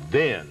 and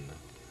then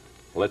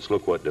let's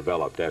look what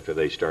developed after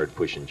they started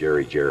pushing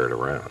Jerry Jarrett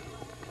around.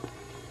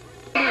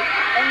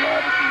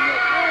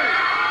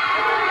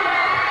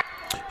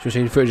 So we've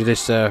seen footage of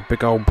this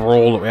big old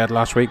brawl that we had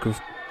last week with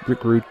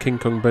Rick Rude, King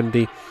Kong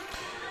Bundy,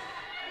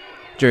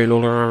 Jerry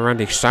Lawler and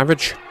Randy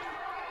Savage.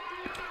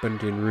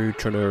 Bundy and Rude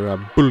trying to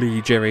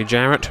bully Jerry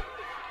Jarrett,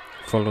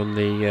 following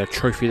the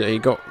trophy that he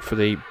got for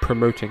the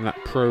promoting that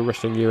Pro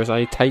Wrestling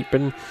USA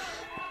taping.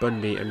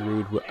 Bundy and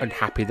Rude were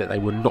unhappy that they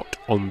were not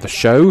on the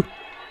show,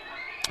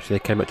 so they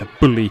came out to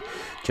bully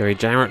Jerry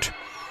Jarrett,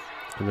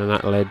 and then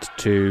that led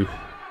to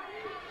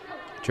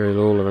Jerry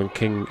Lawler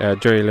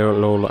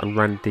and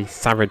Randy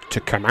Savage to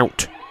come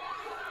out.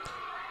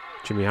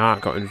 Jimmy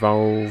Hart got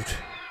involved.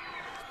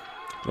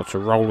 Lots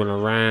of rolling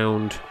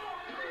around.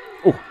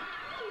 Oh,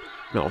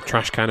 metal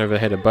trash can over the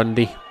head of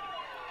Bundy.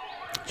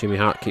 Jimmy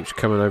Hart keeps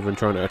coming over and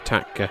trying to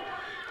attack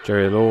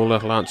Jerry Lawler.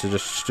 Lancer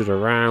just stood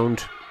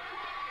around.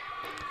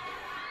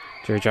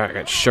 Jerry Jarrett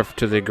gets shoved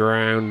to the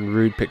ground.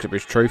 Rude picks up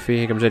his trophy.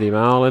 Here comes Eddie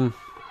Marlin.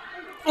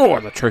 Oh,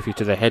 and the trophy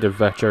to the head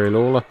of Jerry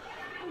Lawler.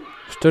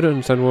 Stood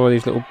and said, well,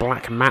 these little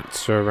black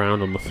mats are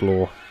around on the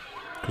floor,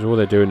 because all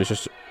they're doing is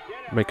just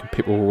making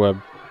people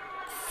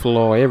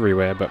fly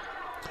everywhere. But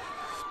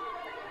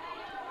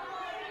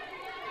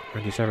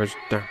Randy Savage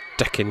now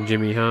decking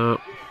Jimmy Hart.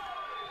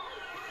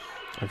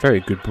 A very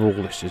good brawl.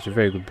 This is a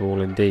very good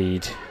brawl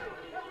indeed.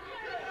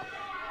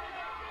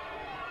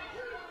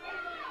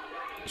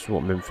 This is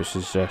what Memphis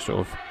is sort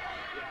of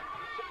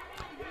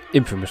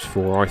infamous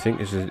for, I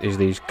think, is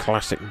these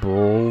classic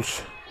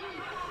brawls.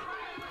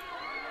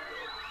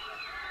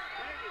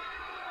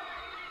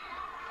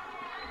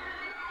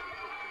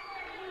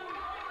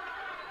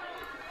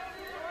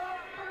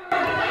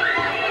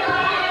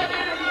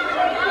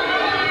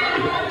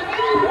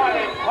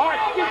 Hart,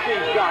 get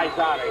these guys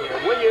out of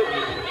here, will you?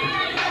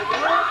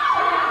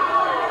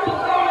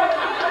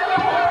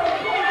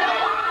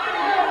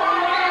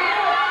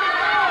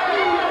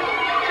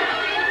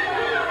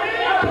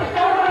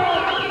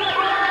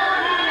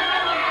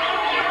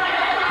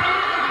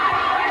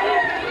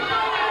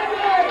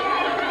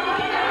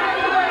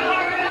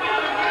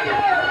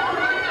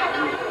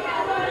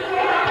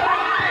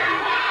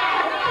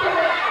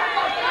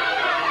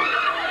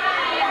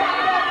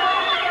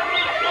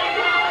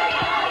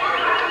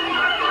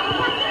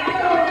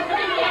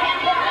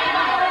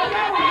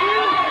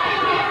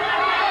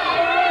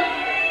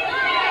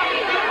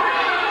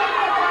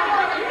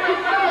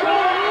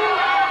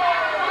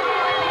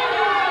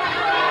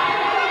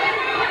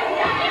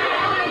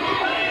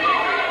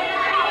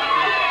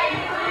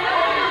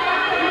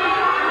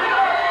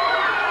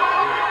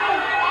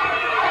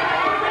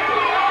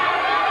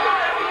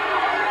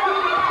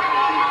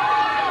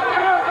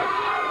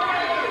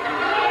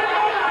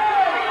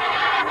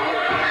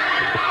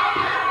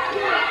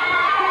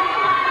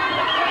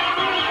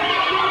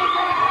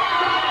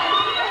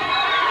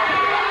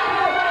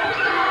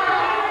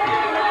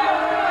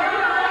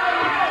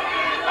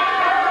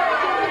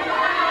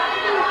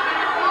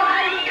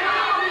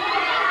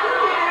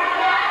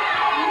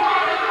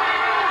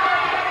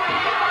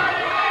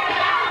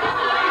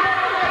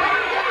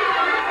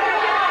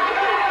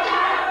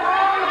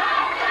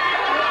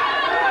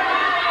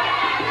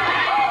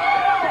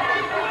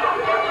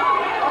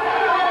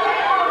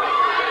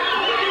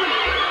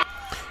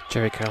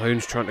 Jerry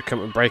Calhoun's trying to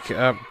come and break it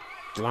up.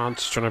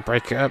 Lance trying to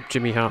break it up.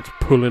 Jimmy Hart's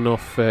pulling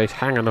off, he's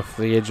hanging off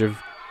the edge of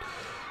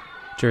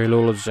Jerry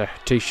Lawler's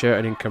t-shirt,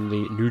 and in come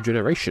the New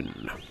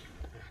Generation.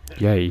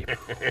 Yay.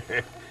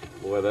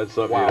 Boy, that's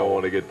something you don't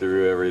want to get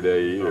through every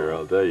day either,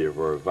 I'll tell you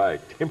for a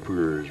fact.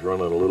 Temperature's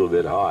running a little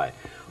bit high.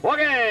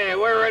 Okay,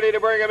 we're ready to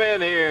bring him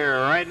in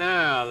here right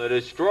now. The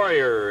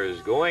Destroyer is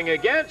going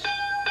against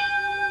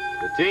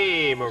the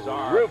team of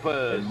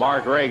Rufus and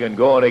Mark Reagan,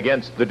 going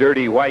against the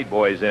Dirty White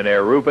Boys in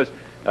there. Rufus,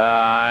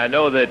 I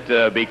know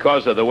that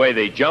because of the way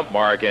they jump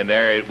Mark in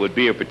there, it would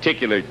be a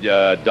particular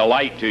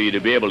delight to you to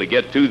be able to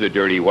get to the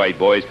Dirty White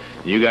Boys.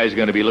 You guys are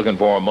going to be looking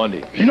for them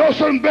Monday. You know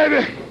something,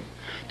 baby?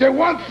 There's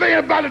one thing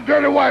about the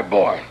Dirty White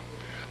Boy.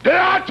 They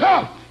are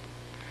tough.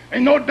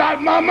 Ain't no doubt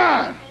in my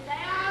mind.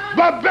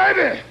 But,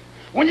 baby,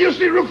 when you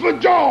see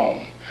Rufus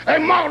Jones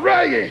and Mark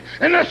Reagan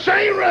in the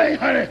same ring,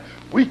 honey,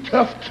 we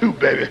tough too,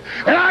 baby.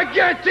 And I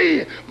guarantee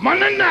you,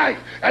 Monday night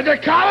at the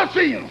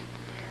Coliseum,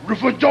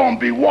 Rufus Jones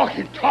be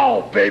walking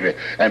tall, baby,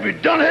 and be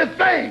done his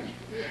thing.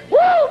 Woo,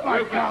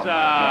 my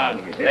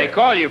God. They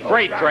call you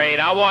Freight Train.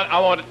 I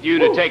want you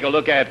to take a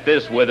look at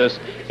this with us.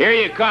 Here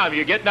you come.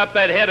 You're getting up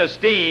that head of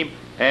steam,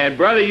 and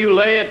brother, you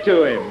lay it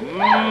to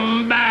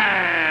him.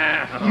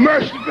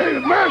 Mercy,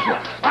 baby, mercy.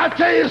 I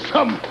tell you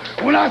something.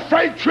 When that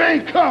Freight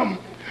Train come,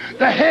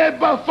 the head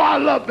but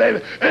fall up,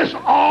 baby. It's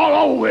all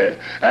over with.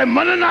 And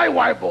Monday night,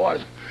 White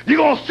Boys, you're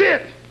going to see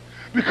it.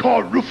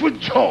 because Rufus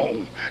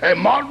Jones and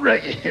Mark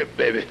Reagan here,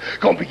 baby,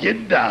 gonna be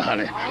getting down,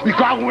 honey. We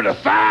talking with a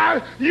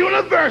 5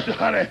 University,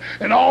 honey,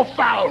 and all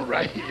 5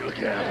 right here. Look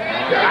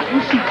at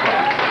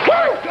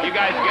You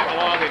guys are getting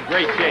along in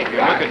great shape.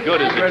 You're looking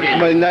good as a team.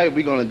 Monday night,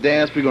 we're going to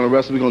dance, we're going to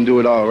wrestle, we're going to do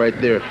it all right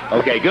there.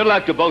 Okay, good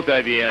luck to both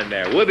of you in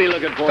there. We'll be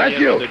looking for Thank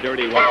you you. in the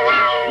Dirty White.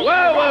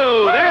 Whoa,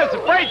 whoa, there's the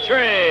freight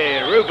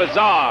train. Rufus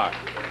R.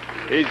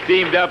 He's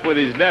teamed up with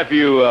his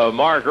nephew,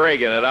 Mark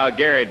Reagan, and I'll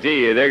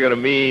guarantee you they're going to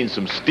mean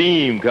some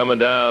steam coming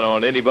down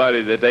on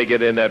anybody that they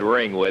get in that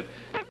ring with.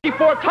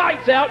 54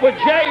 tights out with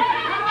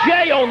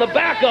J on the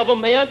back of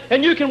them, man,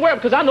 and you can wear them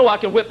because I know I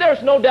can whip.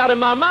 There's no doubt in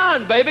my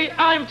mind, baby.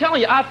 I'm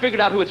telling you, I figured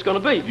out who it's going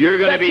to be. You're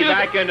going to be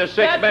back in the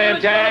 6-man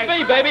tag? That's who it's going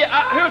to be, baby.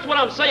 Here's what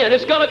I'm saying.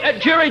 It's going to.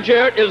 Jerry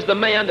Jarrett is the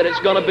man that it's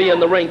going to be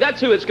in the ring.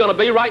 That's who it's going to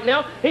be right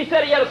now. He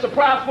said he had a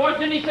surprise for us.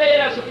 Didn't he say he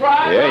had a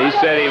surprise? Yeah, he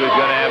said he was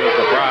going to have a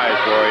surprise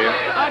for you.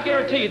 I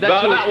guarantee you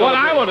that's who it's going to be. What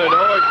I want to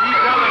know is you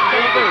telling me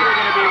that you're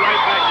going to be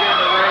right back in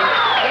the ring?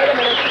 Wait a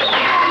minute.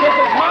 This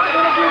is my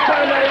interview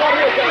time now.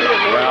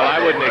 Well,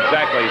 I wouldn't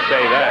exactly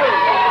say that.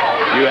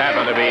 You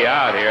happen to be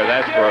out here,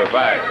 that's for a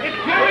fact.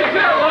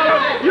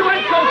 You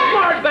ain't so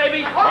smart,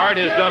 baby. Hart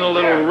has done a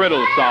little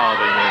riddle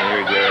solving in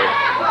here, Jerry.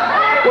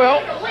 Well,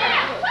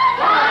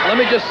 let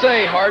me just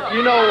say, Hart,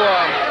 you know,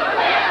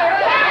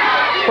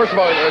 first of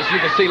all, as you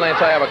can see,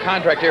 Lance, I have a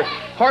contract here.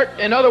 Hart,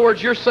 in other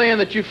words, you're saying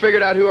that you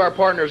figured out who our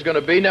partner is going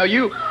to be. Now,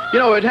 you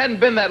know, it hadn't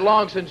been that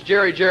long since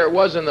Jerry Jarrett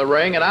was in the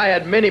ring, and I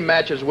had many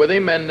matches with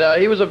him, and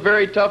he was a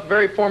very tough,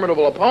 very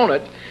formidable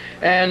opponent.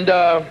 And,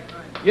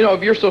 you know,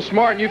 if you're so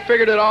smart and you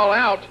figured it all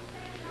out,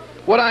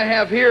 what I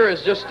have here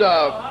is just,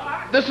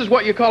 this is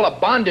what you call a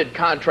bonded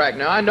contract.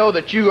 Now, I know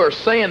that you are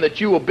saying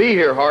that you will be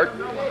here, Hart,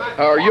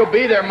 or you'll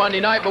be there Monday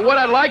night, but what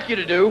I'd like you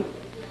to do,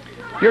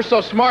 you're so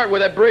smart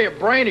with that brilliant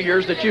brain of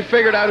yours that you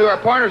figured out who our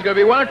partner is going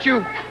to be. Why don't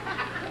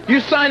you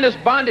sign this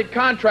bonded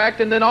contract,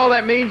 and then all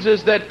that means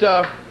is that,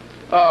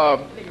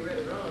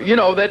 you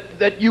know,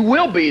 that you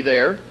will be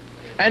there.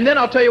 And then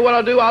I'll tell you what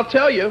I'll do. I'll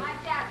tell you.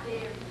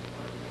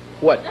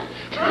 What?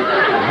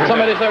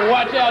 Somebody said,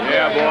 watch out.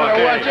 Yeah,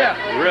 boy, watch out.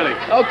 Really?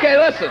 Okay,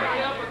 listen.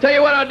 Tell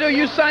you what I'll do.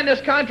 You sign this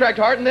contract,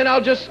 Hart, and then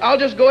I'll just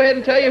go ahead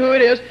and tell you who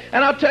it is.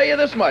 And I'll tell you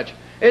this much.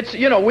 It's,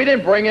 you know, we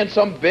didn't bring in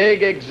some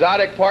big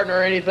exotic partner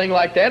or anything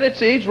like that.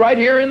 He's right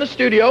here in the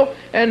studio,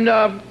 and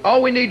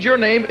all we need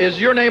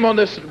is your name on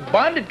this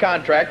bonded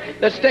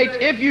contract that states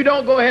if you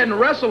don't go ahead and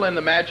wrestle in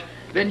the match,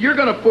 then you're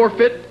going to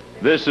forfeit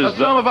This is a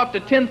sum of up to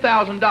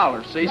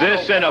 $10,000. See?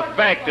 This, in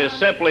effect, is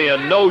simply a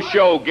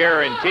no-show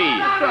guarantee.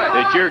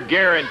 That you're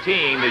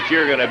guaranteeing that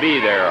you're going to be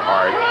there,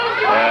 Hart,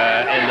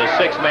 in the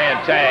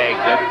 6-man tag.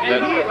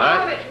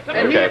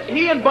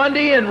 He and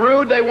Bundy and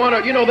Rude, they want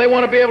to, you know, they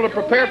want to be able to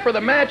prepare for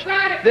the match.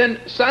 Then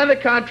sign the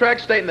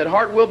contract stating that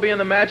Hart will be in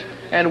the match,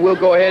 and we'll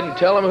go ahead and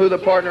tell him who the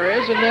partner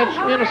is, and that's,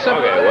 you know,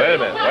 simple. Okay, wait a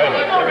minute.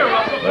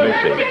 Let me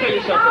see. Let me tell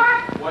you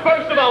something.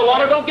 First of all,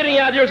 Lawler, don't get any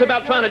ideas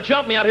about trying to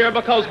jump me out here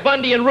because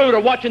Bundy and Rude are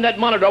watching that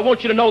monitor. I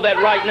want you to know that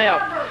right now.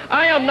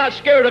 I am not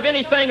scared of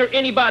anything or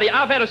anybody.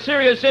 I've had a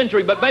serious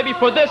injury, but baby,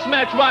 for this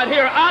match right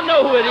here, I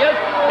know who it is.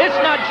 It's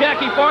not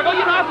Jackie Fargo. You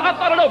know, I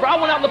thought it over. I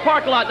went out in the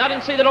parking lot and I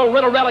didn't see that old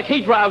rental relic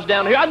he drives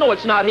down here. I know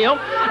it's not him.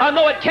 I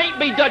know it can't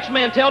be Dutch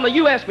Mantell. Now,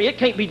 you asked me, it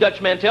can't be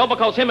Dutch Mantell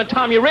because him and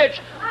Tommy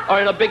Rich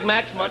are in a big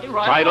match Monday,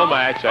 right? Title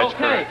match, that's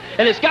correct.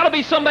 And it's got to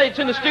be somebody that's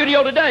in the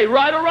studio today,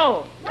 right or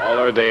wrong?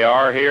 Lawler, they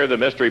are here. The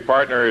mystery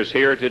partner is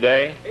here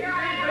today.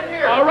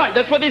 All right,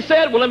 that's what he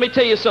said. Well, let me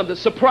tell you something.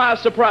 Surprise,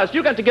 surprise.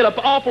 You got to get up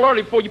awful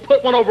early before you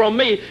put one over on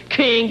me,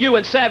 King, you,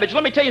 and Savage.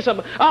 Let me tell you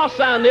something. I'll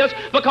sign this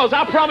because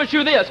I promise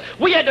you this.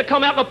 We had to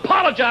come out and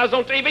apologize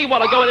on TV a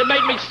while ago, and it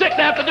made me sick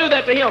to have to do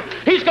that to him.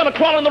 He's going to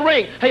crawl in the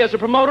ring. Hey, as a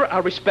promoter, I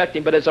respect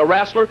him, but as a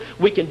wrestler,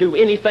 we can do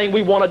anything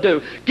we want to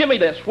do. Give me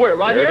this. Where?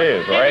 Right here? It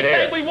is, right here.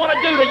 Anything we want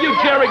to do to you,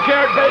 Jarrett,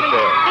 baby.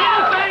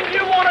 Anything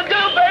you want to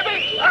do,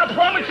 baby. I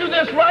promise you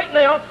this right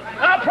now.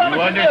 I promise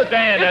you this. You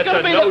understand that's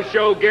a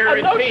no-show guarantee.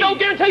 A no-show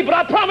guarantee, but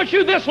I promise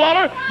you this,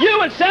 Lawler.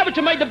 You and Savage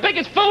have made the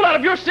biggest fool out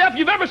of yourself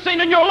you've ever seen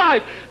in your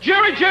life.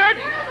 Jarrett,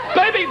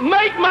 baby,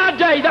 make my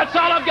day. That's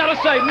all I've got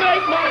to say.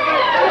 Make my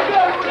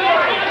day.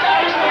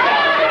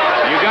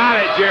 You got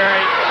it,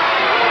 Jerry.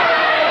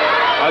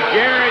 A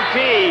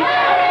guarantee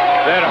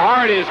that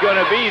Hart is going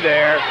to be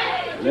there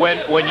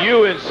when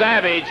you and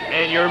Savage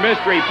and your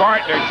mystery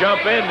partner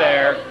jump in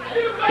there.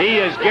 He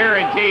is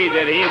guaranteed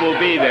that he will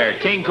be there.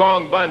 King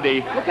Kong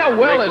Bundy. Look how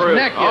well his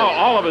neck is. Oh,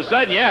 all of a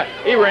sudden, yeah.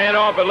 He ran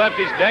off and left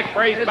his neck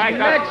braced back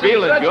up,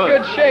 feeling such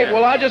good. Shape.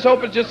 Well, I just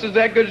hope it's just as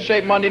that good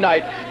shape Monday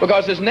night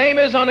because his name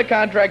is on the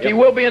contract. Yep. He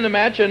will be in the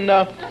match, and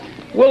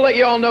we'll let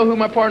you all know who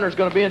my partner is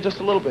going to be in just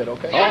a little bit,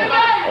 okay?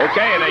 Oh,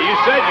 okay. Now, you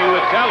said you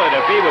would tell it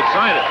if he would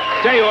sign it.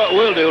 Tell you what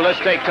we'll do. Let's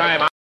take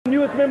time out.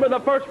 Newest member of the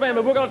First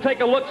Family. We're going to take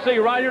a look-see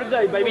right here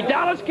today, baby.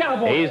 Dallas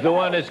Cowboys. He's the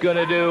one that's going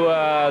to do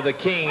the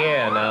King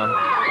in.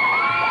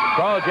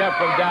 Called you up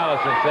from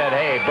Dallas and said,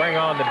 hey, bring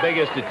on the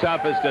biggest, the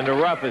toughest, and the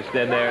roughest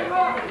in there.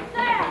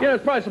 You know,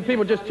 there's probably some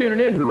people just tuning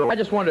in. I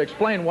just wanted to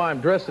explain why I'm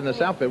dressed in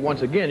this outfit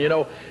once again. You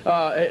know,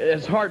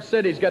 as Hart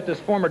said, he's got this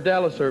former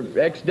Dallas or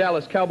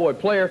ex-Dallas Cowboy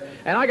player,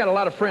 and I got a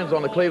lot of friends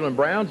on the Cleveland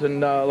Browns,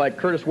 and like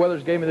Curtis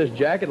Weathers gave me this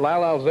jacket,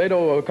 Lyle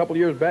Alzado a couple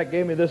years back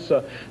gave me this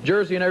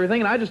jersey and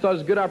everything, and I just thought it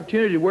was a good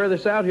opportunity to wear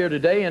this out here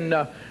today and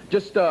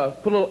just put a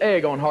little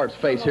egg on Hart's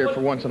face here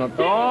for once in a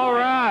while. All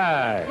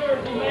right.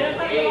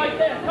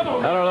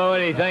 I don't know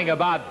anything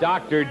about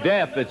Dr.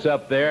 Death that's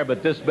up there,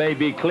 but this may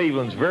be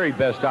Cleveland's very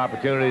best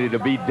opportunity to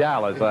beat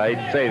Dallas. I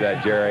hate to say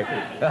that, Jerry. Okay.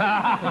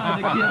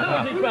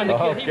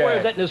 He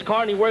wears that in his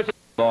car, and he wears it.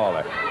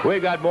 Lawler.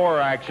 We've got more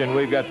action.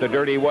 We've got the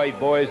Dirty White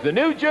Boys, the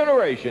new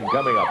generation,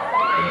 coming up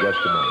in just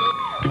a moment.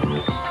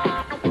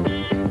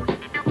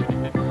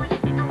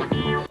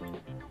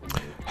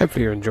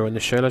 Hopefully you're enjoying the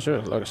show,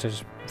 like I said,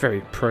 it's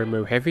very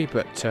promo heavy,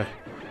 but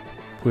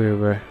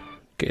we're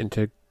getting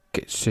to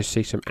get to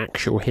see some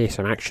hear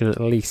some action at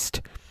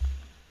least.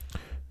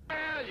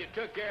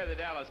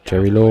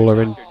 Jerry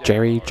Lawler and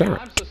Jerry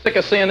Jarrett. I'm so sick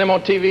of seeing them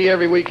on TV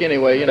every week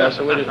anyway, you know,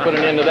 so we'll just put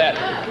an end to that.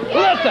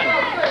 Listen,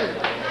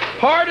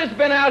 Hart has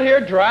been out here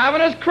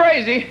driving us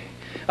crazy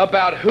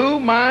about who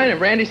mine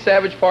and Randy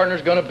Savage's partner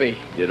is going to be.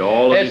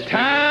 It's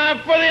time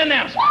for the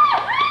announcement.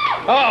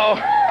 Uh-oh.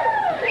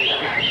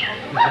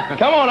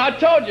 Come on, I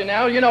told you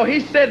now. You know,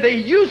 he said they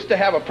used to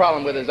have a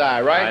problem with his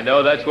eye, right? I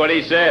know that's what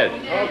he said.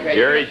 Okay.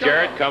 Jerry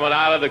Jarrett coming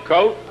out of the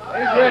coat.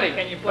 He's ready.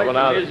 Can you play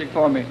some music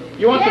for me?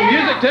 You want some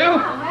music, too? All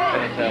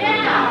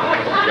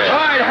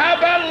right, how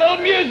about a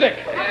little music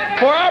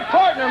for our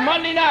partner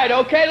Monday night?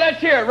 Okay, let's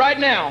hear it right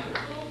now.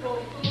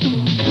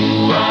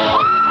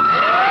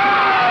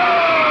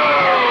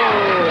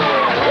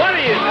 What do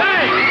you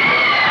think?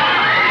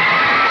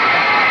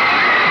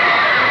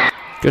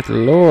 Good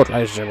Lord,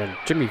 ladies and gentlemen,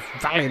 Jimmy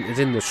Valiant is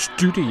in the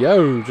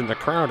studios and the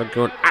crowd are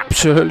going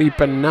absolutely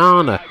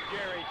banana.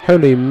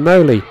 Holy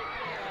moly.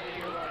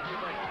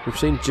 We've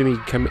seen Jimmy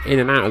come in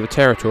and out of the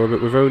territory,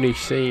 but we've only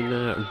seen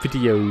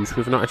videos.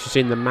 We've not actually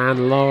seen the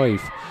man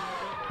live.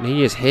 And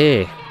he is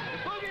here.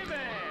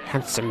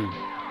 Handsome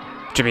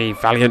Jimmy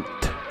Valiant.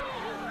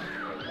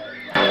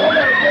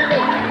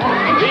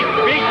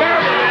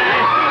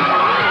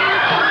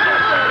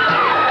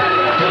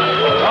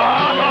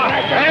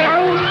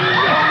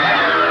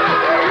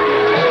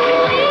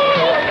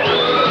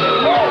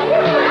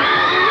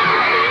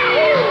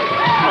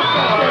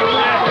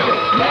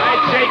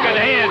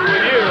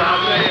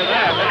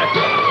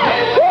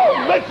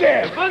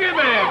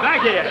 Boogeyman,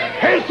 back here.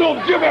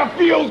 Handsome Jimmy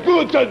feels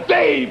good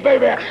today,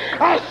 baby.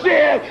 I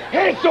said,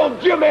 Handsome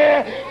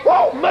Jimmy,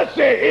 whoa,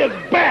 Missy is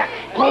back.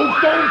 Cold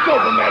Stone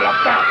Silver, matter of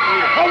fact.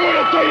 I want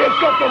to tell you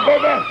something,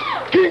 baby.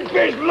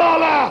 Kingfish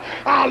Lawler,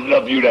 I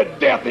love you to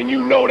death, and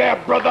you know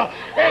that, brother.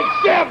 And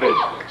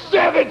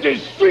Savage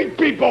is street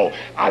people.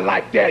 I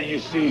like that, you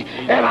see.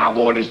 And I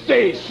want to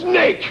say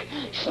Snake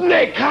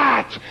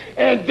Hart,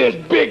 and this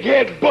Big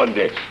Head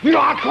Bundy. You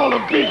know, I call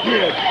him Big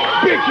Head.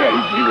 Big Head,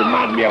 he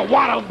reminds me of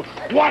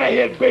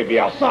Waterhead Baby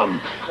or something.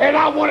 And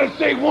I want to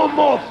say one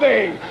more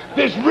thing.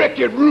 This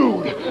Ricky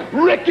Rude,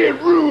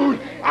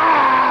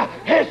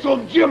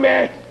 Handsome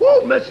Jimmy,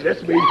 woo, Missy,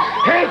 that's me.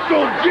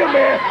 Handsome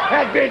Jimmy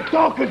has been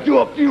talking to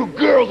a few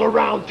girls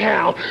around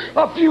town,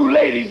 a few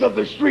ladies of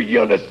the street,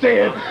 you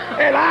understand?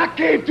 And I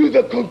came to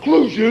the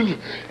conclusion,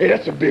 hey,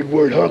 that's a big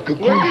word, huh,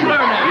 conclusion.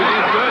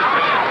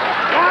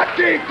 I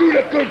came to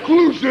the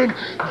conclusion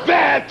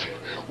that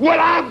what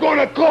I'm going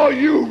to call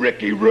you,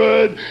 Ricky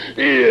Rudd,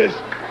 is,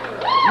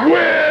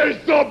 where's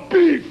the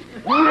beef,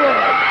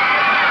 Rudd?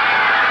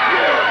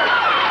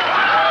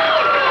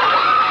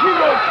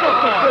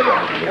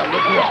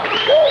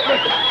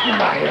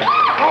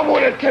 I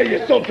want to tell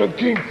you something,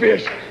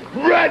 Kingfish.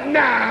 Right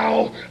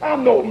now,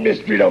 I'm no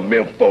mystery to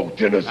Memphis,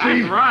 Tennessee.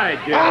 That's right,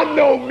 Jim. I'm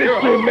no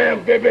mystery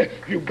man, baby.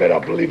 You better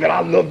believe it.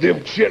 I love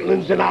them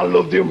chitlins, and I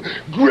love them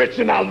grits,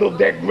 and I love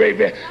that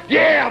gravy.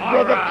 Yeah,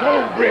 brother, right.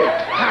 Cornbread.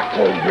 Hot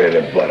cornbread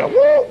and butter.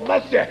 Woo,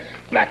 mustard.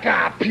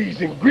 Black-eyed peas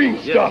and green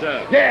stuff.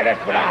 Sir. Yeah,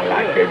 that's what I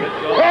like, baby.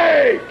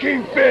 Hey,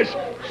 Kingfish.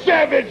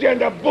 Savage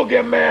and the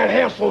boogeyman,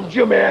 Handsome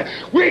Jimmy,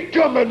 we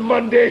coming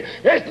Monday.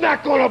 It's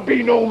not gonna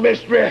be no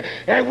mystery,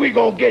 and we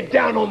gonna get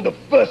down on the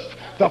first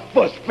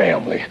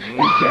family.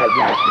 Is that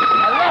right?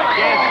 I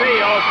can't see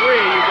all three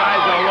of you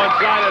guys on one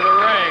side of the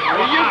ring.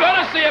 Well, you're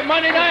gonna see it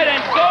Monday night,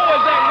 and so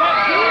is that one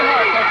Jimmy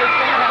Hart, because it's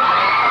gonna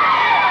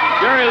happen.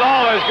 Jerry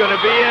Lawler's going to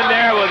be in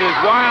there with as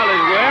wild as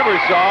we ever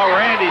saw,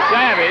 Randy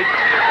Savage.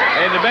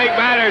 And to make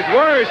matters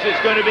worse, it's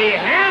going to be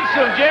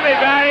Handsome Jimmy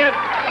Valiant.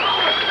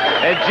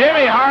 And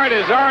Jimmy Hart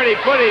has already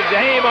put his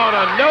name on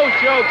a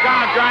no-show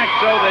contract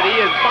so that he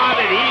is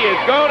bonded. He is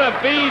going to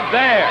be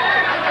there.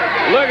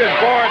 Looking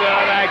forward to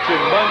that action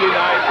Monday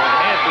night with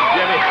Handsome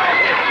Jimmy.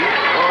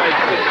 Boys,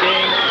 the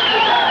king.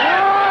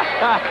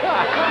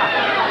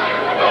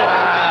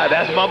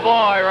 That's my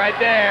boy right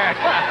there.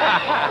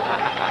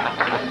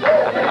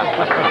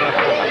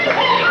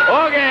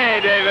 Okay,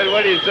 David,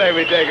 what do you say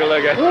we take a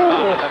look at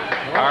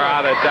our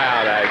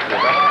out-of-town action?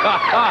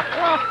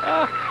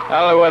 I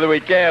don't know whether we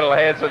can.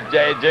 Handsome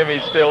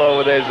Jimmy's still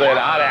over there saying,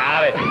 howdy,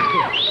 howdy.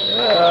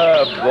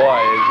 Oh,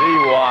 boy, is he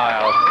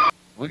wild.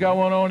 We got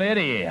one on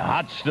Eddie.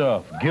 Hot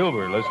stuff.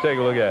 Gilbert. Let's take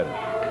a look at it.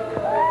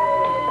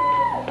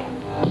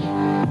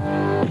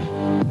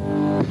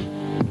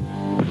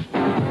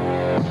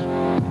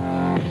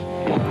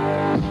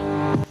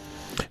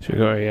 So we've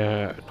got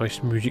a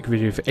nice music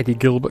video for Eddie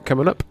Gilbert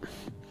coming up.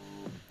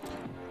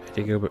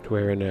 Eddie Gilbert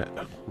wearing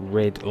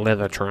red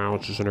leather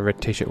trousers and a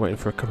red t-shirt, waiting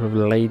for a couple of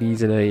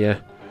ladies in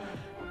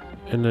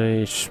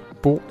a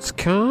sports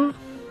car.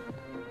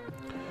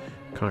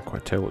 Can't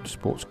quite tell what the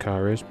sports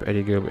car is, but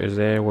Eddie Gilbert is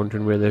there,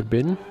 wondering where they've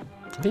been.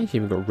 I think he's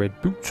even got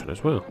red boots on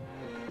as well.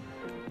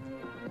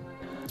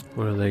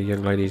 One of the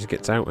young ladies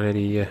gets out, and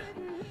Eddie...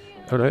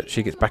 oh no,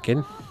 she gets back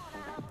in.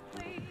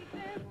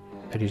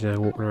 Eddie's now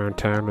walking around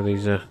town with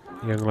these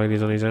young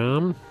ladies on his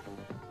arm.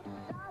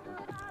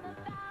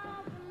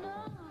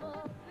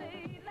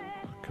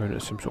 Going to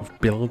some sort of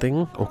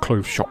building or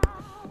clothes shop.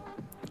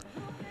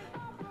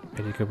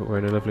 Eddie Gilbert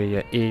wearing a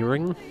lovely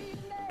earring,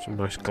 some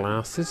nice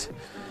glasses.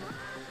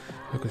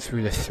 Looking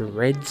through the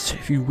threads,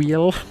 if you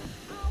will.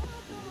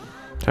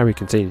 How he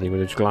can see anything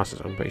with his glasses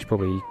on, but he's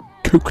probably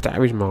cooked out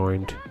of his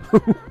mind.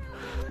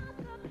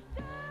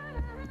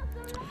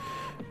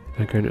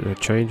 They're going to the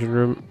changing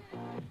room.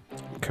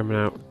 Coming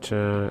out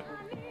in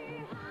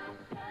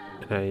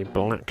a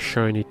black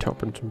shiny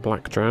top and some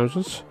black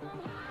trousers.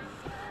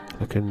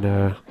 Looking,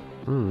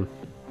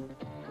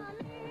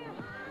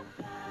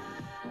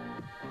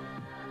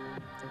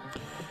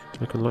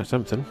 looking like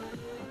something.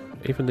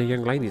 Even the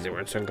young ladies are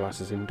wearing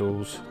sunglasses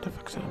indoors. What the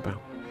fuck's that about?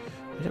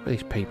 What's up with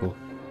these people?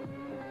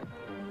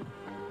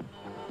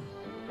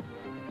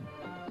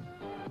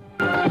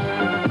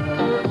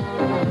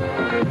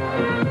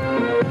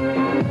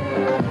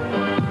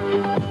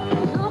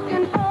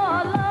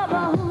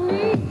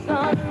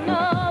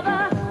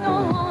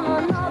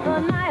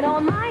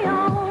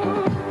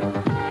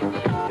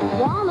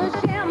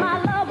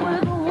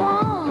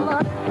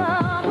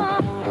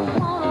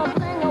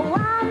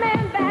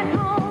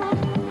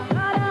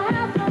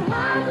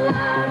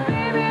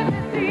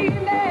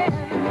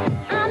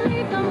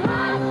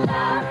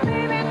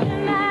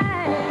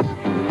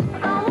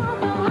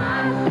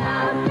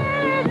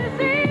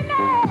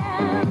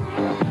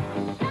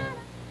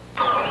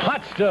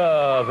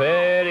 Stuff,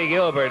 Eddie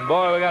Gilbert.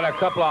 Boy, we got a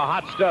couple of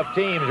hot stuff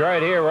teams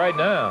right here, right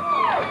now.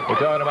 We're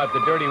talking about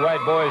the Dirty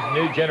White Boys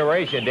New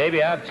Generation. Davey,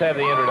 let's have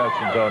the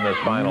introductions on this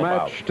final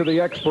match bout. To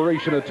the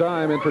expiration of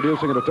time,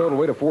 introducing at a total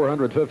weight of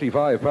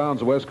 455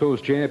 pounds, the West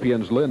Coast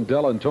champions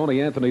Lindell and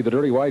Tony Anthony, the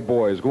Dirty White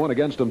Boys, going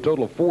against them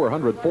total of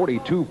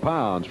 442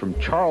 pounds from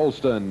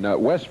Charleston,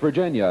 West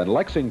Virginia, and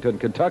Lexington,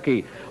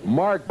 Kentucky,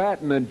 Mark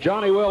Batten and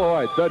Johnny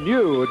Wilhoit, the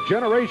New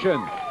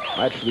Generation.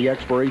 Match to the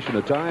expiration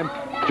of time.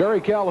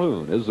 Jerry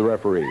Calhoun is the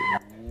referee.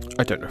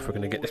 I don't know if we're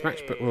going to get this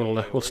match, but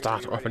we'll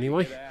start it off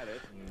anyway.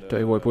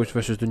 Dirty White Boys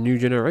versus the New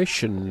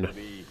Generation.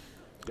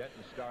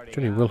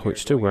 Johnny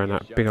Wilhoit's still wearing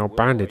that big old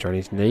bandage on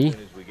his knee.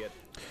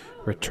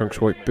 Red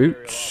trunks, white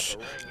boots.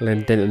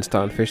 Len Denton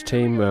starting for his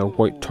team.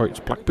 White tights,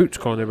 black boots.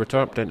 Calling over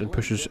top. Denton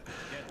pushes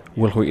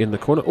Wilhoit in the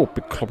corner. Oh,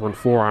 big clobber and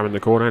forearm in the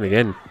corner, and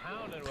again.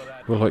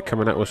 Wilhoit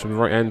coming out with some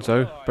right hands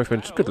though. Both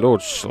men, good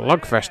lord,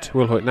 slugfest.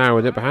 Wilhoit now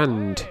with the upper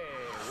hand.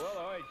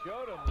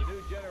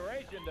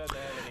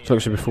 So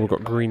like I said before, we've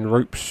got green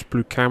ropes,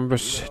 blue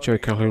canvas. Jerry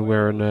Calhoun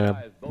wearing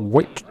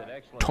white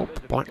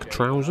top, black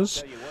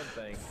trousers.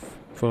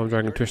 Forearm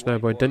dragon twist now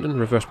by Denton,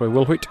 reversed by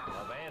Wilhoit.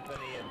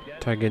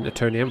 Tag into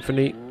Tony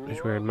Anthony,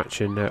 who's wearing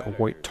matching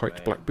white tights,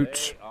 black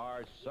boots.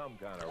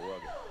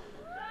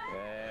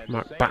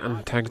 Mark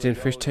Batten tags in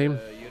for his team.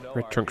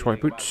 Red trunks, white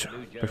boots.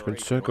 Both men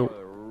circle.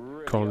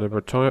 Calling over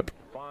a tie-up.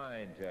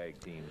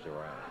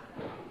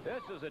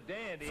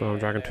 Forearm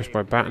dragon twist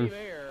by Batten.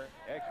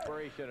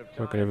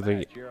 Working over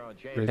the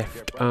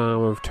left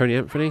arm of Tony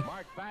Anthony.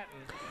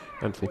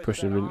 Anthony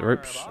pushes him into the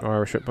ropes.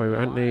 Irish whip by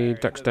Anthony.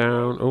 Ducks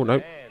down. Oh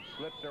no.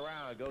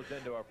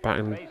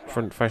 Batten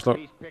front face lock.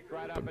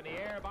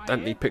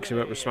 Anthony picks him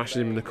up and smashes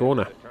him in the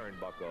corner.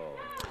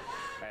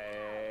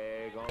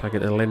 Tag it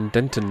to Len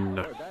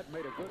Denton.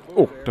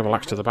 Oh, double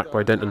axe to the back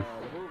by Denton.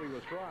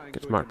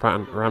 Gets Mark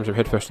Batten. Rams him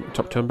headfirst in the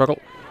top turnbuckle.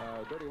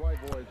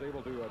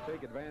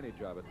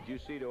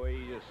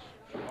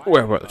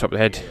 Well, we're at the top of the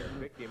head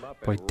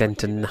by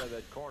Denton.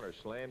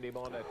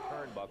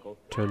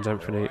 Turns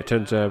Anthony,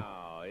 turns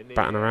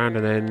Batten around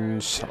and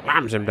then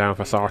slams him down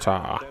for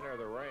Sartar.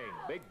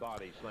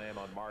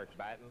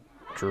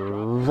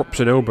 Drops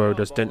an elbow,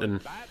 does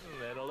Denton.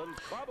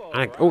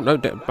 And, oh no,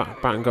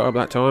 Batten got up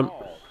that time.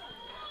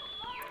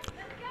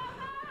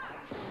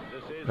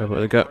 Elbow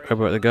at the gut,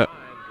 elbow at the gut.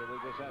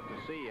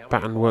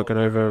 Batten working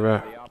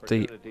over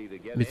the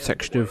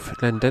midsection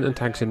of Len Denton,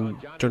 tags in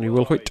Johnny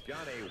Wilhoit.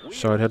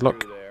 Side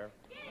headlock.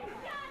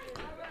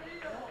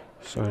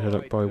 Side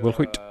headlock by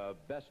Wilhoit.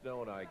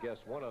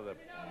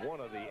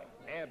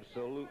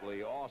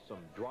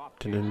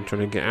 Denton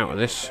trying to get out of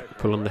this.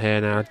 Pull on the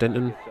hair now,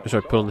 Denton.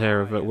 Sorry, pull on the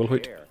hair of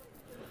Wilhoit.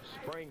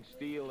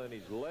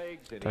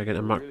 Tag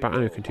into Mark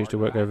Batten, who continues to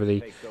work over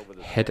the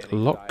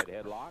headlock.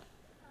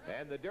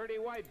 the Dirty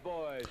White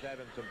Boys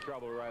having some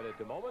trouble right at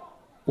the moment.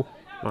 Oh,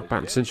 Mark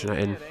Batten cinching that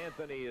in.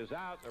 Anthony is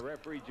out. The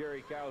referee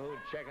Jerry Calhoun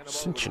checking him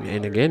cinching it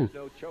in again.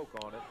 No choke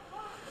on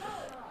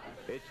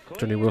it.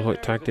 Johnny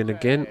Wilhoit tagged in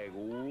again.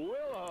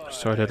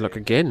 Side headlock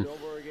again.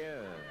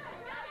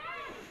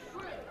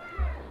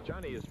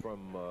 Johnny is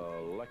from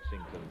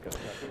Lexington,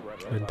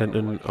 Kentucky. And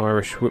Denton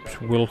Irish whips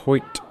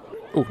Wilhoit.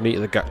 Oh, knee to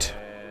the gut.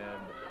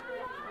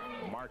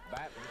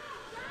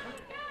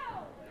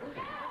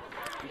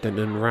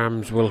 Denton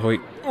rams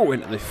Wilhoit. Oh,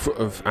 into the foot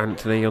of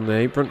Anthony on the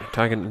apron.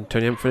 Tagging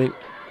Tony Anthony.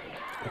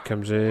 He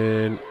comes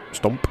in.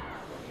 Stomp.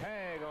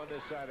 Tag on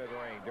this side of the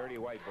ring. Dirty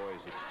White Boys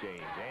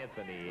exchange.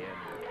 Anthony and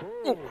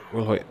oh,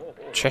 Wilhoit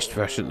chest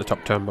first at the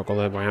top turnbuckle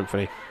there by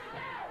Anthony.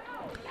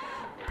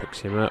 Picks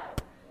him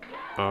up.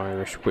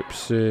 Irish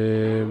whips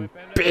him.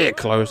 Big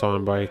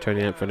clothesline by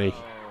Tony Anthony.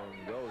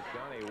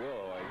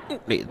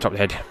 Knee to the top of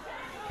the head.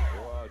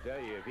 Well, I'll tell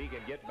you, if he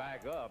can get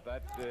back up,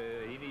 that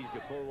he needs to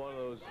pull one of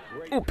those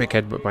great oh, big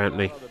headbutt by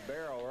Anthony.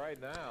 Right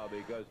now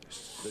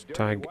because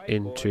tag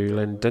into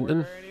Len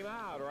Denton.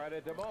 Right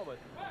at the moment.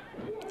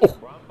 Oh.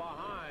 From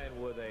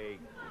behind with a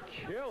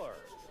killer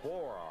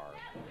forearm.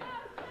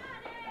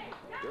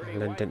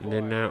 Len Denton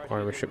in now.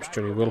 Irish whips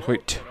Johnny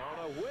Wilhoit.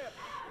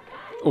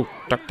 Oh,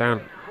 ducked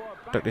down.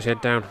 Ducked his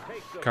head down.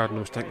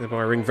 Cardinals tagged there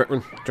by a ring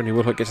veteran. Johnny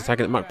Wilhoit gets a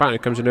tag at Mark Batten, who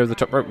comes in over the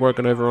top rope,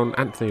 working over on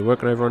Anthony,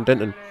 working over on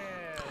Denton.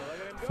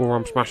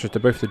 Forearm smashes to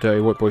both the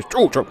Dirty White Boys.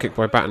 Oh, drop kick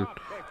by Batten.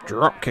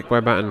 Drop kick by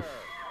Batten.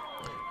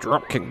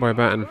 Drop kick by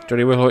Batten.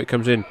 Johnny Wilhoit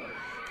comes in.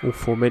 All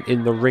four men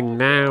in the ring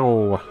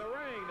now.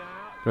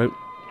 Nope.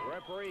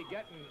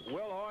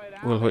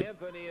 Wilhoit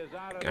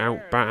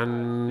out.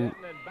 Batten.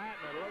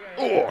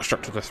 Oh,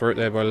 shot to the throat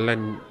there by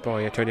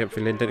Tony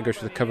Anthony. Len Denton goes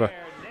for the cover.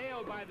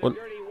 1,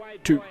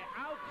 2,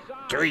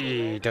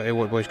 3. Dirty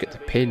White Boys get the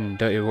pin.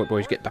 Dirty White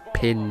Boys get the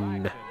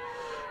pin.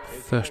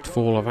 First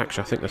fall of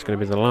action. I think that's going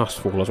to be the last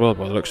fall as well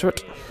by the looks of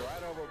it.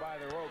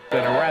 In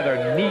a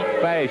rather neat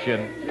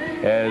fashion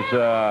as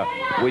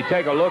we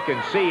take a look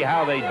and see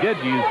how they did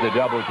use the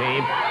double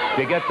team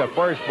to get the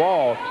first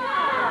ball.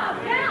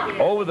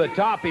 Over the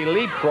top, he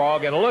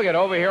leapfrog, and look at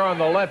over here on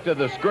the left of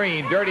the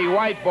screen. Dirty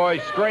White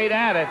Boys straight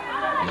at it.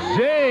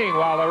 Zing!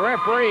 While the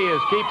referee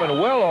is keeping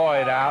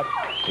Wilhoit out.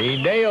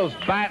 He nails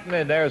Batten,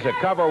 and there's a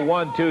cover.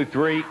 1, 2,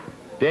 3.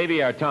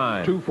 Davey, our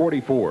time.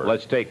 2:44.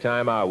 Let's take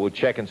time out. We'll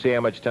check and see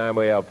how much time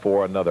we have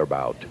for another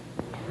bout.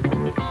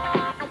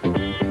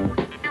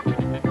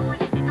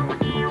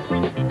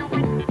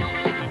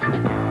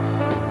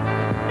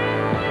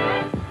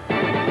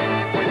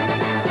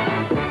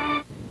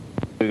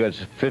 We've got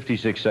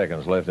 56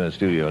 seconds left in the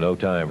studio. No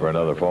time for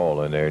another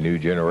fall, and their new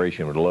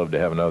generation would love to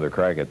have another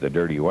crack at the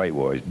Dirty White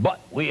Boys.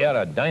 But we had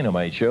a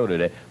dynamite show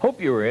today.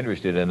 Hope you were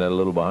interested in that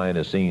little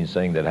behind-the-scenes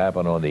thing that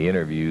happened on the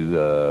interview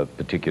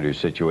particular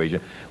situation.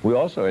 We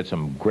also had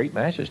some great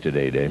matches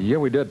today, Dave. Yeah,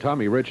 we did.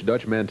 Tommy Rich,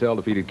 Dutch Mantell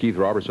defeated Keith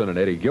Robertson and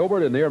Eddie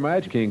Gilbert in their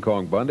match. King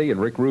Kong Bundy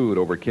and Rick Rude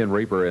over Ken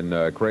Raper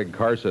and Craig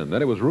Carson.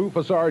 Then it was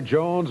Rufus R.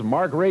 Jones,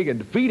 Mark Reagan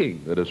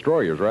defeating the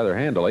Destroyers rather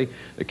handily.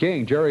 The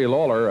King, Jerry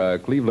Lawler,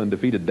 Cleveland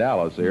defeated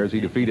Dallas there as he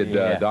defeated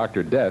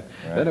Dr. Death.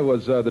 Right. Then it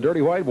was the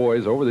Dirty White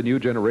Boys over the new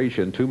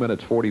generation. 2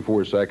 minutes,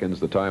 44 seconds,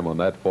 the time on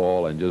that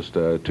fall, and just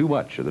too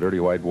much of the Dirty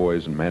White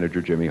Boys and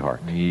manager Jimmy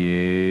Hart.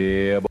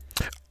 Yeah.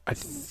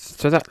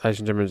 So that, ladies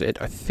and gentlemen, is it.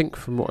 I think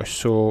from what I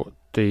saw,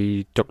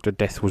 the Dr.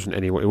 Death wasn't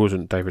anyone. It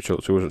wasn't David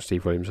Schultz. It wasn't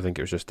Steve Williams. I think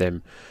it was just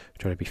them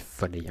trying to be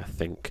funny, I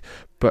think.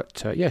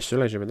 But, yeah, so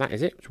ladies and gentlemen, that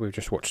is it. So we've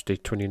just watched the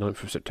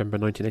 29th of September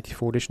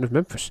 1984 edition of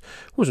Memphis.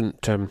 It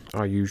wasn't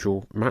our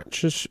usual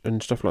matches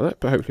and stuff like that,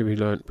 but hopefully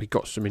we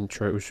got some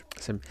intros,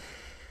 some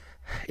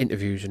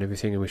interviews and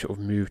everything, and we sort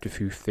of moved a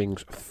few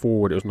things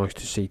forward. It was nice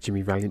to see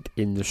Jimmy Valiant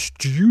in the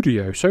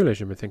studio. So,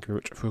 ladies and gentlemen, thank you very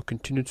much for your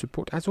continued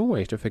support. As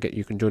always, don't forget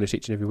you can join us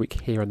each and every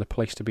week here on the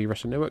Place to Be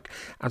Wrestling Network,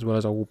 as well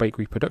as our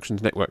Bakery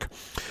Productions Network.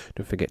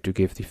 Don't forget to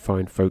give the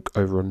fine folk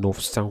over on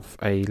North South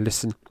a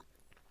listen,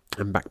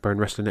 and Backbone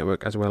Wrestling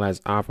Network, as well as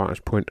our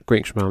Vantage Point,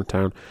 Great From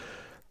Allentown,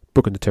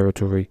 Booking the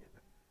Territory,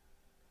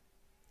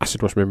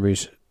 Acid Wash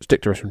Memories,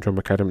 Stick to Wrestling John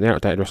McAdam, The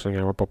Outdated Wrestling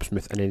Hour, Bob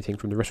Smith, and anything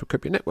from the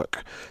Wrestlecopia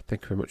Network.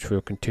 Thank you very much for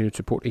your continued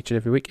support each and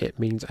every week. It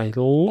means a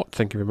lot.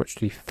 Thank you very much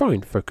to the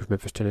fine folk of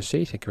Memphis,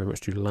 Tennessee. Thank you very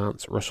much to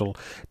Lance Russell,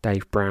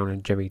 Dave Brown,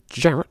 and Jerry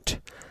Jarrett.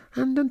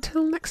 And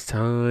until next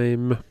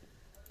time.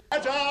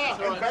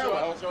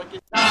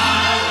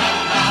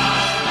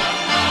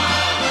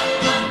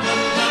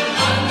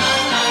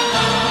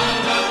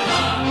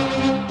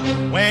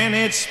 When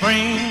it's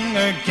spring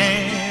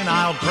again,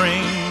 I'll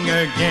bring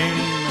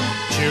again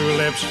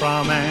tulips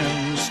from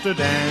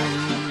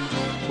Amsterdam.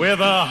 With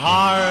a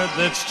heart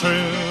that's true,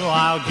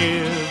 I'll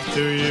give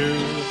to you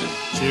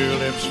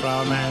tulips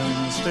from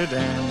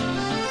Amsterdam.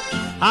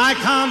 I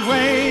can't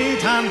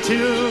wait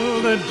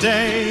until the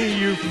day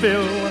you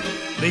fill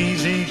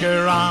these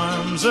eager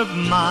arms of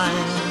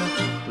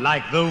mine.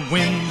 Like the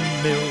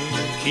windmill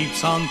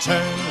keeps on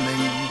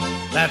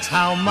turning, that's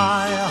how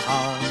my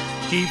heart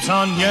keeps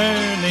on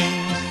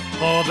yearning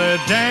for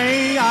the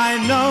day I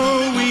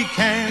know we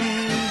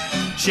can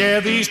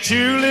share these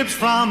tulips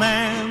from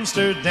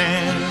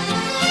Amsterdam.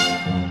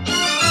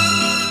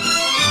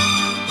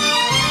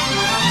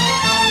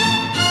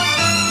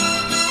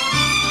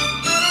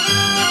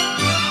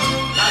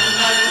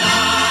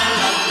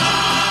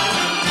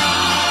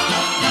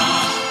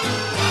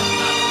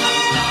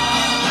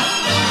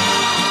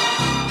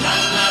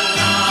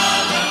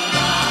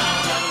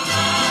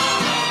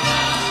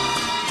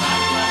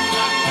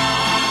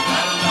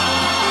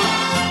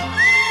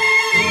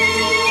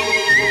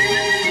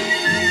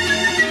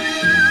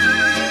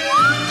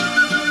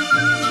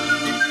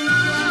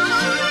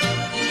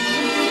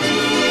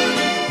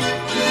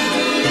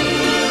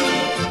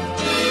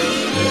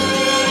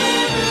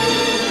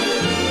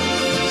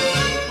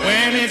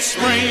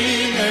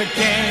 Spring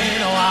again,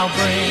 oh, I'll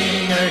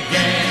bring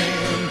again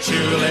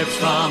tulips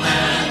from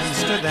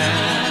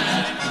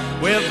Amsterdam.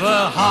 With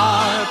a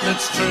heart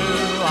that's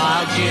true,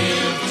 I'll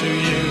give to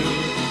you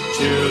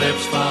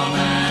tulips from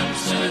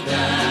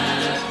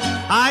Amsterdam.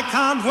 I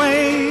can't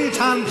wait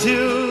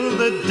until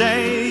the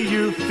day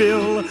you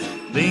fill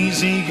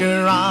these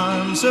eager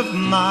arms of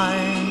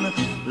mine.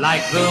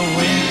 Like the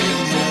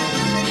wind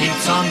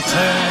keeps on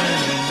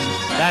turning,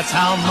 that's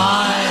how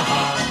my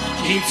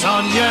heart keeps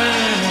on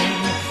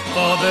yearning.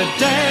 For the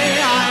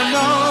day I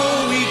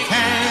know we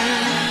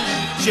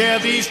can share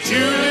these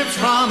tulips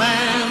from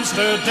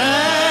Amsterdam,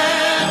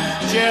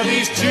 share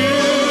these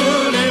tulips